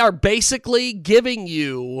 They are basically giving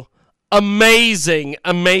you amazing,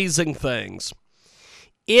 amazing things.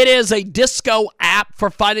 It is a disco app for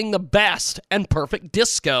finding the best and perfect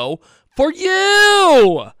disco for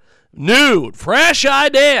you. New, fresh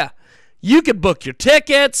idea. You could book your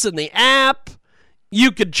tickets in the app.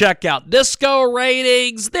 You could check out disco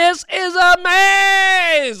ratings. This is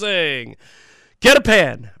amazing. Get a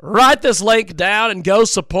pen. Write this link down and go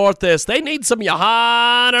support this. They need some of your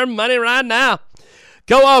hard-earned money right now.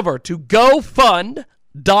 Go over to GoFund.me/the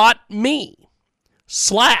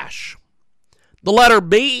letter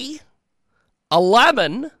B,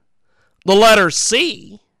 11, the letter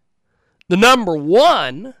C, the number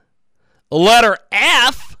 1, the letter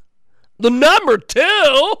F, the number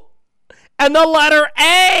 2, and the letter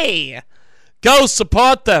A. Go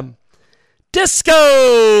support them.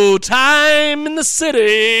 Disco time in the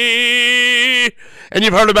city. And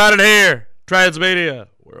you've heard about it here. Transmedia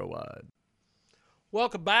Worldwide.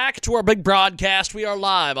 Welcome back to our big broadcast. We are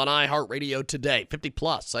live on iHeartRadio today,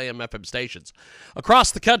 50-plus AM/FM stations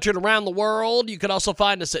across the country and around the world. You can also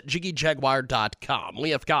find us at JiggyJaguar.com.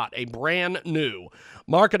 We have got a brand new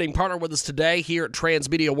marketing partner with us today here at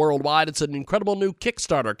Transmedia Worldwide. It's an incredible new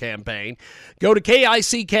Kickstarter campaign. Go to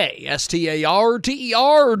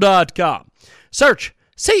KICKSTARTER.com. Search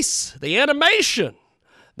Cease the Animation.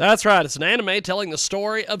 That's right, it's an anime telling the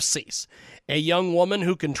story of Cease, a young woman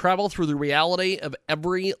who can travel through the reality of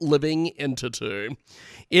every living entity.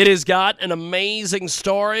 It has got an amazing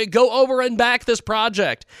story. Go over and back this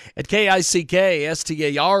project at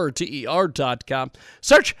KICKSTARTER.com.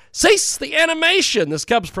 Search Cease the Animation. This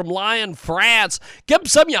comes from Lyon, France. Give them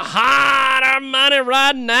some of your hard-earned money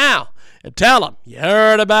right now. And tell them you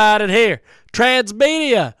heard about it here.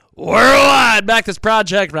 Transmedia Worldwide. Back this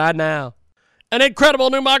project right now. An incredible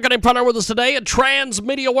new marketing partner with us today at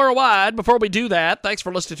Transmedia Worldwide. Before we do that, thanks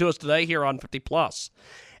for listening to us today here on 50-plus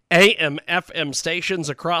AM/FM stations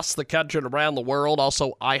across the country and around the world.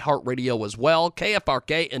 Also, iHeartRadio as well,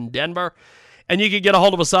 KFRK in Denver. And you can get a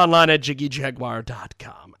hold of us online at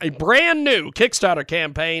JiggyJaguar.com. A brand new Kickstarter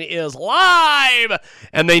campaign is live,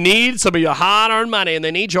 and they need some of your hard-earned money, and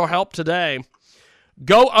they need your help today.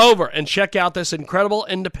 Go over and check out this incredible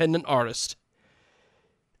independent artist.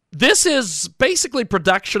 This is basically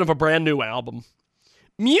production of a brand new album.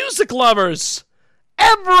 Music lovers,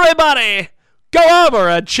 everybody, go over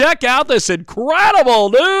and check out this incredible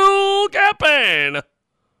new campaign.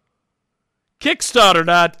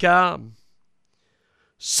 Kickstarter.com.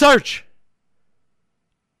 Search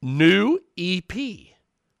new EP,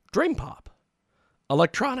 Dream Pop,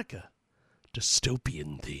 Electronica,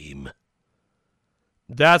 Dystopian Theme.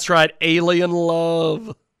 That's right, Alien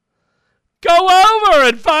Love. Go over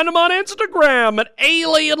and find them on Instagram at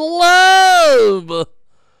Alien Love.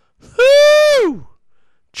 Woo!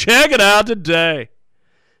 Check it out today.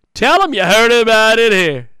 Tell them you heard about it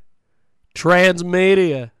here.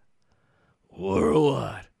 Transmedia.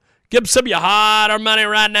 Worldwide. Give some of your harder money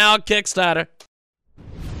right now on Kickstarter.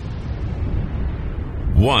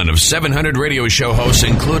 One of 700 radio show hosts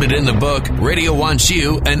included in the book, Radio Wants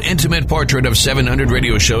You, an intimate portrait of 700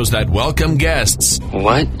 radio shows that welcome guests.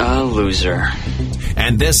 What a loser.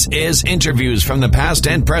 And this is Interviews from the Past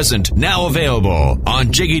and Present, now available on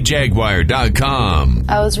JiggyJaguar.com.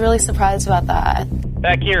 I was really surprised about that.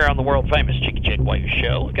 Back here on the world-famous Jiggy Jaguar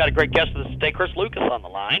show, we've got a great guest with us today, Chris Lucas, on the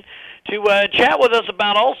line to chat with us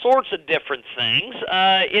about all sorts of different things.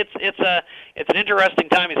 It's an interesting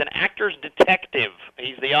time. He's an actor's detective.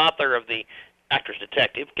 He's the author of the Actor's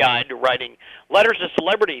Detective Guide to Writing Letters to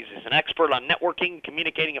Celebrities. He's an expert on networking,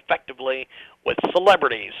 communicating effectively with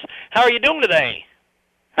celebrities. How are you doing today?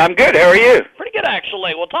 I'm good. How are you? Pretty good,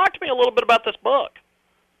 actually. Well, talk to me a little bit about this book.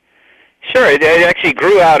 Sure. It actually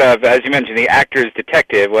grew out of, as you mentioned, the Actor's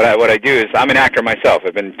Detective. What I do is I'm an actor myself.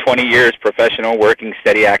 I've been 20 years professional, working,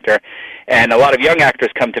 steady actor. And a lot of young actors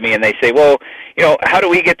come to me and they say, well, how do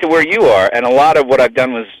we get to where you are? And a lot of what I've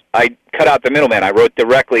done was I cut out the middleman. I wrote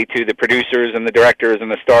directly to the producers and the directors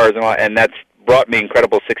and the stars, and that's brought me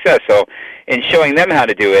incredible success. So in showing them how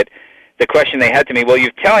to do it, the question they had to me, well,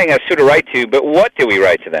 you're telling us who to write to, but what do we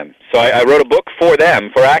write to them? So I wrote a book for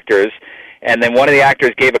them, for actors, and then one of the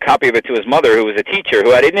actors gave a copy of it to his mother, who was a teacher,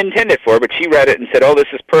 who I didn't intend it for, but she read it and said, oh, this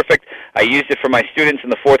is perfect. I used it for my students in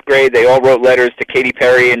the 4th grade. They all wrote letters to Katy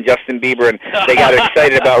Perry and Justin Bieber, and they got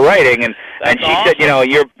excited about writing. And she awesome.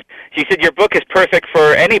 said, she said, your book is perfect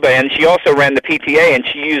for anybody. And she also ran the PTA, and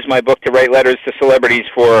she used my book to write letters to celebrities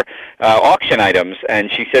for auction items.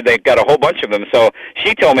 And she said they got a whole bunch of them. So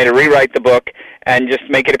she told me to rewrite the book and just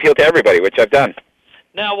make it appeal to everybody, which I've done.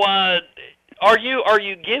 Now, are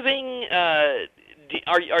you giving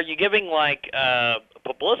like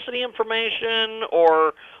publicity information,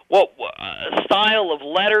 or what style of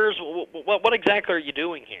letters? What exactly are you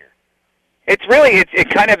doing here? It's really, it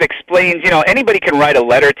kind of explains, anybody can write a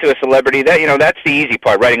letter to a celebrity. That, that's the easy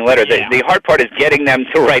part, writing a letter. Yeah. The hard part is getting them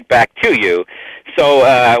to write back to you. So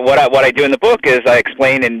what I do in the book is I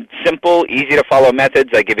explain in simple, easy-to-follow methods.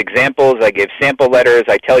 I give examples. I give sample letters.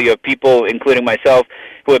 I tell you of people, including myself,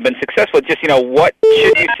 who have been successful. Just, what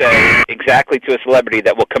should you say exactly to a celebrity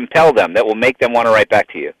that will compel them, that will make them want to write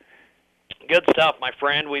back to you? Good stuff, my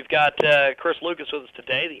friend. We've got Chris Lucas with us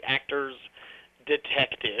today, the Actor's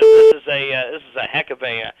Detective. This is a heck of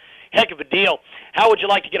a deal. How would you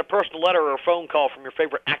like to get a personal letter or a phone call from your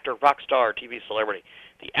favorite actor, rock star, TV celebrity?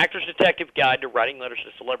 The Actor's Detective Guide to Writing Letters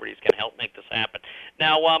to Celebrities can help make this happen.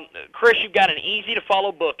 Now, Chris, you've got an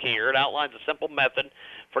easy-to-follow book here. It outlines a simple method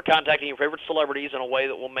for contacting your favorite celebrities in a way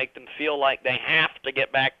that will make them feel like they have to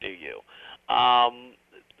get back to you.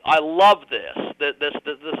 I love this. This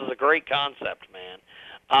is a great concept, man.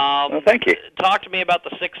 Well, thank you. Talk to me about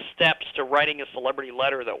the 6 steps to writing a celebrity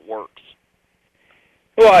letter that works.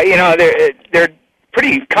 Well, they're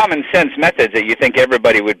pretty common sense methods that you think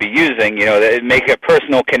everybody would be using. That make a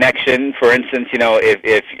personal connection. For instance,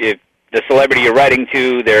 if the celebrity you're writing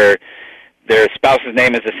to, their spouse's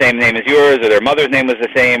name is the same name as yours, or their mother's name was the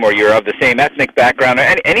same, or you're of the same ethnic background, or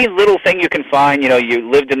any little thing you can find, you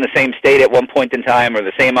lived in the same state at one point in time, or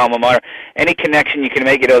the same alma mater, any connection you can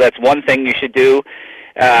make, that's one thing you should do.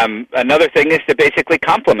 Another thing is to basically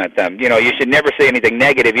compliment them. You should never say anything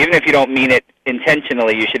negative, even if you don't mean it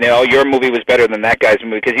intentionally. You should know, oh, your movie was better than that guy's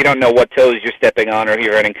movie, because you don't know what toes you're stepping on or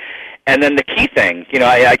you're hurting. And then the key thing,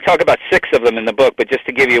 I talk about 6 of them in the book, but just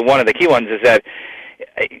to give you one of the key ones is that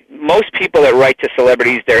most people that write to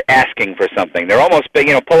celebrities, they're asking for something. They're almost,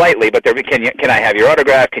 politely, but they're, can I have your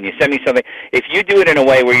autograph? Can you send me something? If you do it in a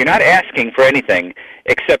way where you're not asking for anything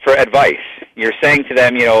except for advice, you're saying to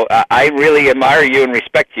them, I really admire you and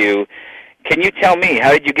respect you. Can you tell me,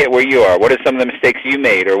 how did you get where you are? What are some of the mistakes you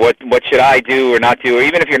made? Or what should I do or not do? Or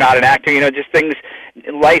even if you're not an actor, just things,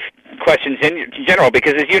 life questions in general.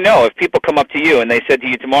 Because as you know, if people come up to you and they said to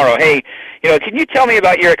you tomorrow, hey, can you tell me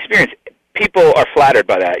about your experience? People are flattered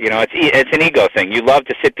by that. It's an ego thing. You love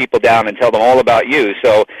to sit people down and tell them all about you.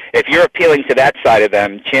 So if you're appealing to that side of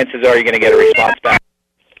them, chances are you're going to get a response back.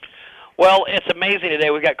 Well, it's amazing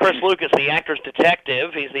today. We've got Chris Lucas, the Actor's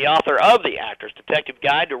Detective. He's the author of the Actor's Detective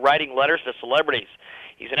Guide to Writing Letters to Celebrities.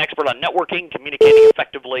 He's an expert on networking, communicating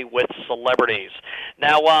effectively with celebrities.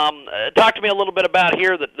 Now, talk to me a little bit about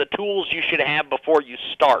here the tools you should have before you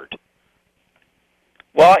start.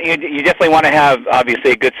 Well, you definitely want to have,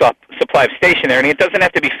 obviously, a good supply of stationery. And it doesn't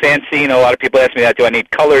have to be fancy. A lot of people ask me that. Do I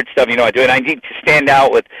need colored stuff? I need to stand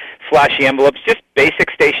out with flashy envelopes. Just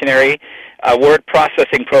basic stationery. a word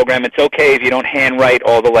processing program. It's okay if you don't handwrite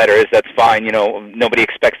all the letters. That's fine. You know, nobody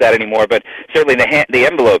expects that anymore. But certainly the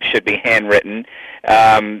envelope should be handwritten.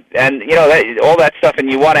 And, you know, all that stuff.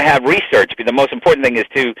 And you want to have research. But the most important thing is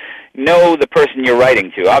to know the person you're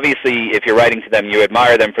writing to. Obviously, if you're writing to them, you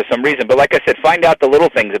admire them for some reason. But like I said, find out the little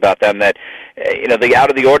things about them that, you know, the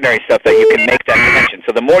out-of-the-ordinary stuff that you can make that connection.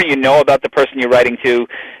 So the more you know about the person you're writing to,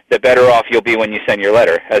 the better off you'll be when you send your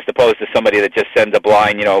letter, as opposed to somebody that just sends a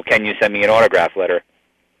blind, you know, can you send me an autograph letter?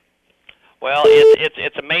 Well,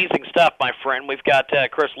 it's amazing stuff, my friend. We've got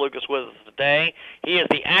Chris Lucas with us today. He is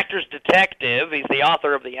the Actor's Detective. He's the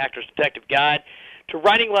author of the Actor's Detective Guide to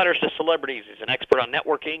Writing Letters to Celebrities. He's an expert on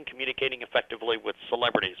networking, communicating effectively with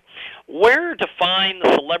celebrities. Where to find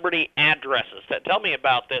the celebrity addresses? Tell me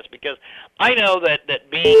about this, because I know that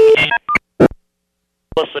being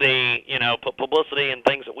publicity, you know, publicity and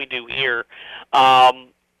things that we do here,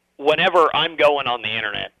 whenever I'm going on the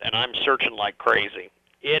internet and I'm searching like crazy,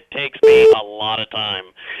 it takes me a lot of time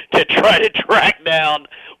to try to track down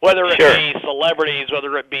whether it be celebrities,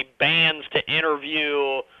 whether it be bands to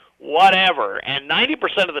interview, whatever. And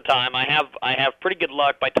 90% of the time I have pretty good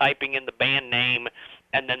luck by typing in the band name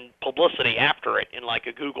and then publicity after it in like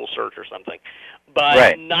a Google search or something.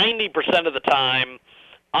 But 90% of the time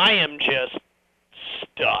I am just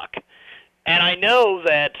stuck. And I know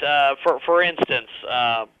that for instance,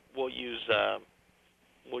 we'll use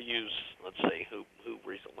let's see who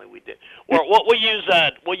recently we did. Well, we'll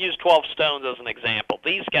use 12 Stones as an example.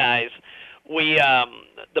 These guys,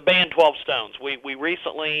 the band 12 Stones, we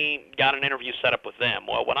recently got an interview set up with them.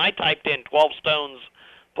 Well, when I typed in 12 Stones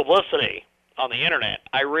publicity on the internet,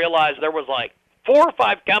 I realized there was like 4 or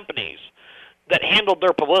 5 companies that handled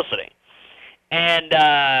their publicity. And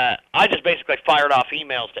I just basically fired off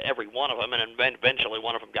emails to every one of them, and eventually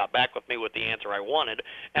one of them got back with me with the answer I wanted,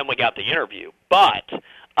 and we got the interview. But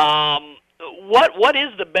what is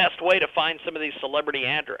the best way to find some of these celebrity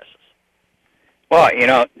addresses? Well, you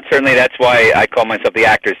know, certainly that's why I call myself the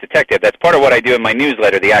Actor's Detective. That's part of what I do in my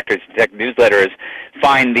newsletter. The Actor's Detective newsletter is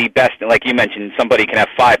find the best, like you mentioned, somebody can have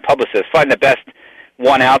 5 publicists, find the best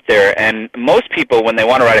one out there. And most people, when they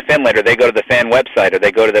want to write a fan letter, they go to the fan website or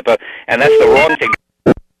they go to the, and that's the wrong thing.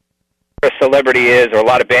 A celebrity is, or a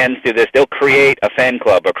lot of bands do this, they'll create a fan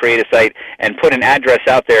club or create a site and put an address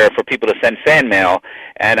out there for people to send fan mail,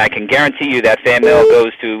 and I can guarantee you that fan mail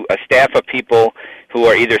goes to a staff of people who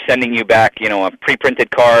are either sending you back, you know, a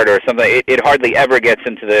pre-printed card or something. It hardly ever gets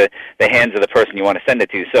into the hands of the person you want to send it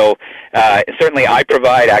to. So certainly I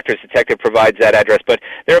provide, Actors Detective provides that address, but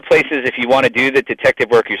there are places, if you want to do the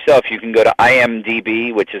detective work yourself, you can go to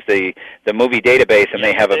IMDb, which is the movie database, and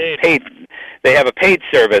they have a paid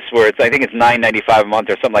service where I think it's $9.95 a month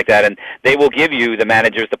or something like that, and they will give you the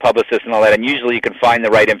managers, the publicists, and all that, and usually you can find the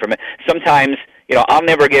right information. Sometimes, you know, I'll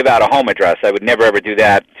never give out a home address. I would never ever do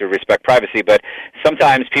that to respect privacy, but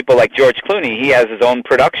sometimes people like George Clooney, he has his own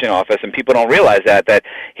production office, and people don't realize that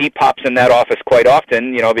he pops in that office quite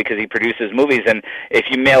often, you know, because he produces movies, and if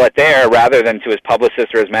you mail it there rather than to his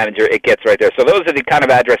publicist or his manager, it gets right there. So those are the kind of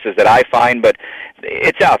addresses that I find, but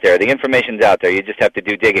it's out there. The information's out there. You just have to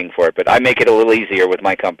do digging for it, but I make it a little easier with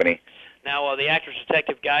my company. Now, the Actor's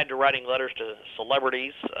Detective Guide to Writing Letters to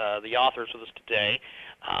Celebrities, the author's with us today.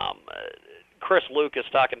 Chris Lucas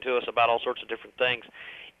talking to us about all sorts of different things.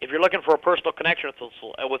 If you're looking for a personal connection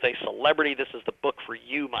with a celebrity, this is the book for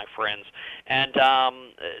you, my friends. And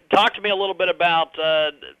talk to me a little bit about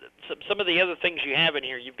some of the other things you have in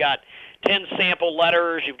here. You've got 10 sample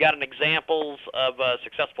letters. You've got examples of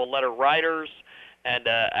successful letter writers, and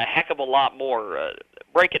a heck of a lot more.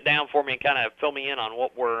 Break it down for me and kind of fill me in on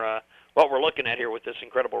what we're looking at here with this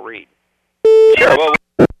incredible read. Sure. Well,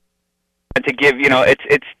 to give, you know,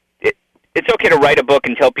 it's okay to write a book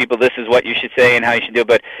and tell people this is what you should say and how you should do it,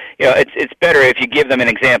 but you know, it's better if you give them an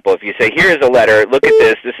example. If you say, here's a letter, look at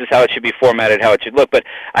this is how it should be formatted, how it should look. But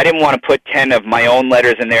I didn't want to put 10 of my own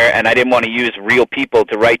letters in there, and I didn't want to use real people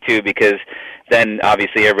to write to, because then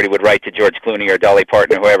obviously everybody would write to George Clooney or Dolly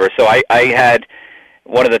Parton or whoever. So I had,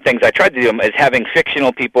 one of the things I tried to do is having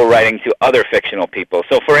fictional people writing to other fictional people.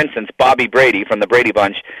 So for instance, Bobby Brady from the Brady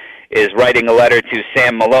Bunch is writing a letter to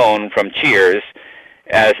Sam Malone from Cheers,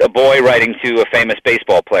 as a boy writing to a famous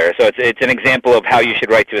baseball player. So it's an example of how you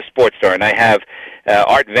should write to a sports star. And I have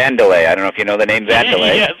Art Vandelay. I don't know if you know the name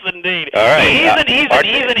Vandelay. Yes, indeed. All right.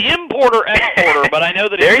 He's an importer-exporter, but I know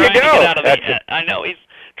that he's trying to get out of he's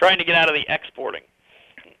trying to get out of the exporting.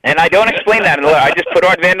 And I don't explain that in the letter. I just put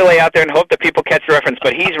Art Vandelay out there and hope that people catch the reference.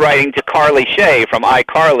 But he's writing to Carly Shay from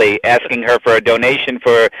iCarly, asking her for a donation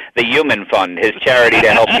for the Human Fund, his charity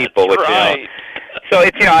to help people. Which, right. you know, So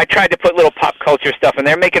it's, I tried to put little pop culture stuff in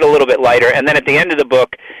there, make it a little bit lighter, and then at the end of the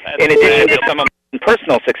book, in addition to some of my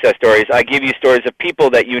personal success stories, I give you stories of people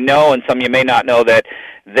that you know and some you may not know that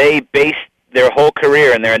they based their whole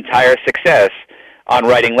career and their entire success on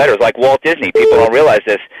writing letters, like Walt Disney. People don't realize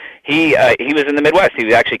this. He was in the Midwest. He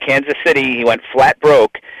was actually Kansas City. He went flat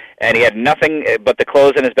broke, and he had nothing but the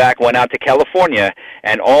clothes in his back, went out to California,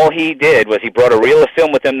 and all he did was he brought a reel of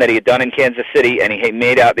film with him that he had done in Kansas City, and he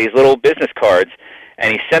made out these little business cards,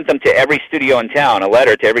 and he sent them to every studio in town, a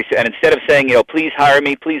letter to every, and instead of saying, please hire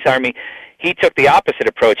me, he took the opposite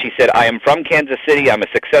approach. He said, I am from Kansas City, I'm a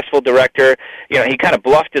successful director. He kind of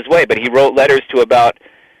bluffed his way, but he wrote letters to about,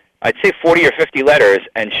 I'd say 40 or 50 letters,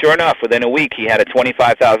 and sure enough, within a week, he had a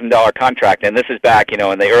 $25,000 contract, and this is back, in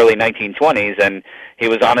the early 1920s, and he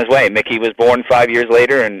was on his way. Mickey was born 5 years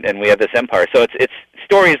later, and we have this empire. So it's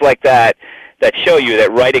stories like that show you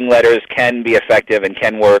that writing letters can be effective and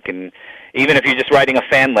can work, and even if you're just writing a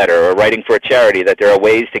fan letter or writing for a charity, that there are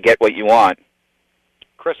ways to get what you want.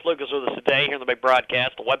 Chris Lucas with us today here on the big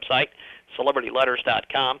broadcast, the website,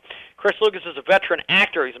 celebrityletters.com. Chris Lucas is a veteran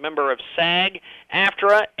actor. He's a member of SAG,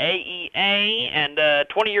 AFTRA, AEA, and a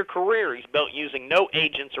 20-year career he's built using no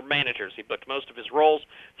agents or managers. He booked most of his roles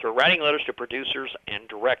through writing letters to producers and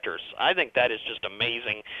directors. I think that is just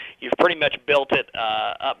amazing. You've pretty much built it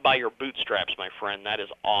up by your bootstraps, my friend. That is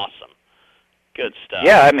awesome. Good stuff.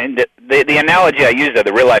 Yeah, I mean, the analogy I use,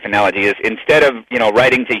 the real-life analogy, is instead of,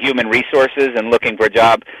 writing to human resources and looking for a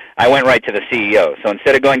job, I went right to the CEO. So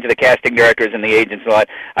instead of going to the casting directors and the agents and all that,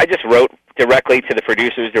 I just wrote directly to the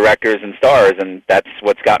producers, directors, and stars, and that's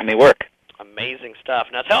what's gotten me work. Amazing stuff.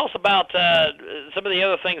 Now tell us about some of the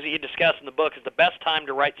other things that you discuss in the book is the best time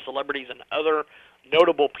to write celebrities and other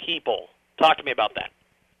notable people. Talk to me about that.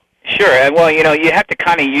 Sure. Well, you have to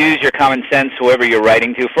kind of use your common sense, whoever you're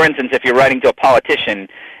writing to. For instance, if you're writing to a politician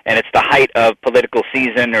and it's the height of political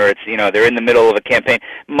season, or it's, they're in the middle of a campaign,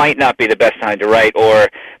 might not be the best time to write. Or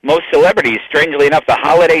most celebrities, strangely enough, the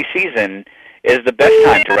holiday season is the best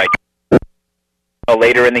time to write.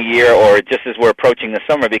 Later in the year, or just as we're approaching the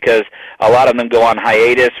summer, because a lot of them go on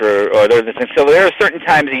hiatus, or there's so there are certain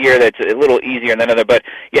times of year that's a little easier than other. But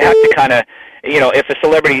you have to kind of, if a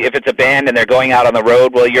celebrity, if it's a band and they're going out on the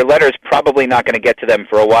road, well, your letter's probably not going to get to them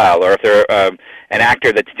for a while. Or if they're an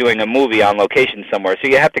actor that's doing a movie on location somewhere, so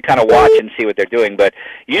you have to kind of watch and see what they're doing. But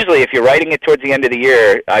usually, if you're writing it towards the end of the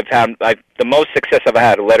year, I've found the most success I've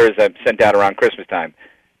had letters I've sent out around Christmas time.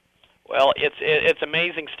 Well, it's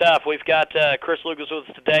amazing stuff. We've got Chris Lucas with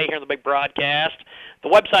us today here on the big broadcast. The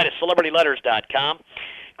website is celebrityletters.com.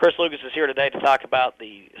 Chris Lucas is here today to talk about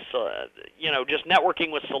the, just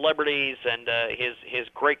networking with celebrities and his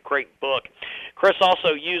great book. Chris also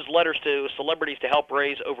used letters to celebrities to help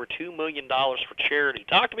raise over $2 million for charity.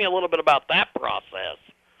 Talk to me a little bit about that process.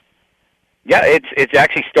 Yeah, it's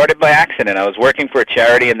actually started by accident. I was working for a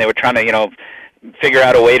charity, and they were trying to, figure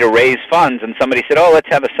out a way to raise funds, and somebody said, let's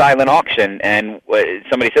have a silent auction, and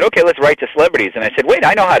somebody said, okay, let's write to celebrities, and I said, wait,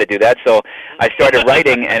 I know how to do that, so I started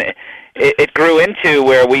writing, and it grew into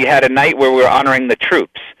where we had a night where we were honoring the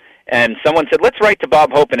troops, and someone said, let's write to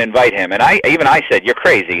Bob Hope and invite him, and I said, you're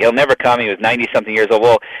crazy, he'll never come, he was 90-something years old.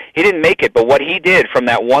 Well, he didn't make it, but what he did from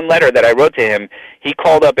that one letter that I wrote to him, he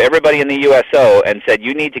called up everybody in the USO and said,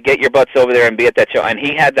 you need to get your butts over there and be at that show, and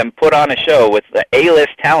he had them put on a show with the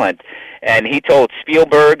A-list talent. And he told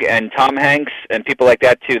Spielberg and Tom Hanks and people like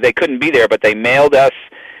that, too. They couldn't be there, but they mailed us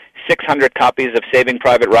 600 copies of Saving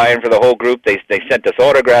Private Ryan for the whole group. They sent us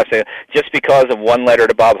autographs just because of one letter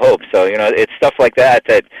to Bob Hope. So, it's stuff like that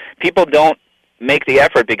people don't make the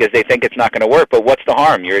effort because they think it's not going to work. But what's the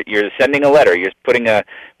harm? You're sending a letter. You're putting a,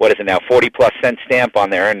 40-plus cent stamp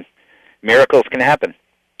on there, and miracles can happen.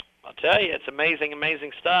 I'll tell you, it's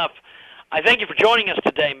amazing stuff. I thank you for joining us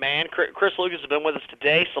today, man. Chris Lucas has been with us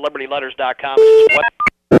today, celebrityletters.com.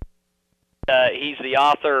 He's the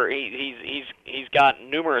author. He's got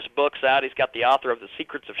numerous books out. He's got the author of The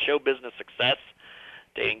Secrets of Show Business Success,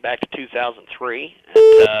 dating back to 2003.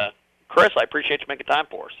 And Chris, I appreciate you making time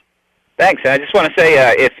for us. Thanks. And I just want to say,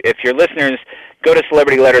 if your listeners go to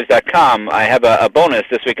celebrityletters.com, I have a bonus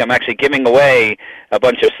this week. I'm actually giving away a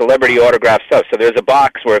bunch of celebrity autograph stuff. So there's a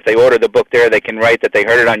box where if they order the book there, they can write that they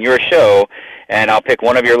heard it on your show, and I'll pick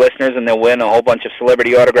one of your listeners, and they'll win a whole bunch of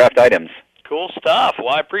celebrity autographed items. Cool stuff. Well,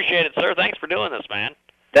 I appreciate it, sir. Thanks for doing this, man.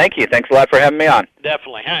 Thank you. Thanks a lot for having me on.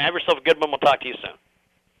 Definitely. Have yourself a good one. We'll talk to you soon.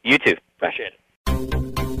 You too. Appreciate it.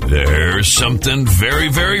 There's something very,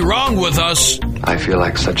 very wrong with us. I feel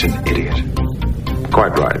like such an idiot.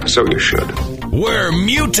 Quite right. So you should. We're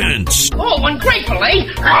mutants. Oh, ungrateful,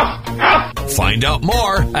 eh? Find out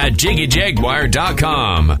more at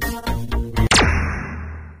JiggyJaguar.com.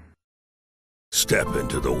 Step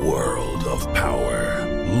into the world of power,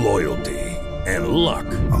 loyalty, and luck.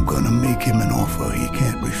 I'm gonna make him an offer he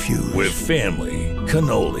can't refuse. With family,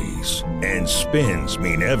 cannolis, and spins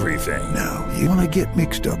mean everything. Now, you wanna get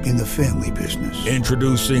mixed up in the family business.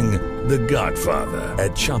 Introducing The Godfather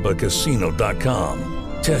at ChumbaCasino.com.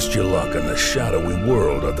 Test your luck in the shadowy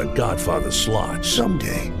world of The Godfather slot.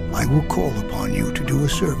 Someday, I will call upon you to do a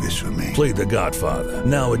service for me. Play The Godfather,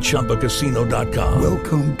 now at ChumbaCasino.com.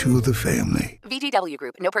 Welcome to the family. VGW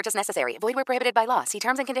Group. No purchase necessary. Void where prohibited by law. See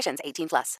terms and conditions. 18+.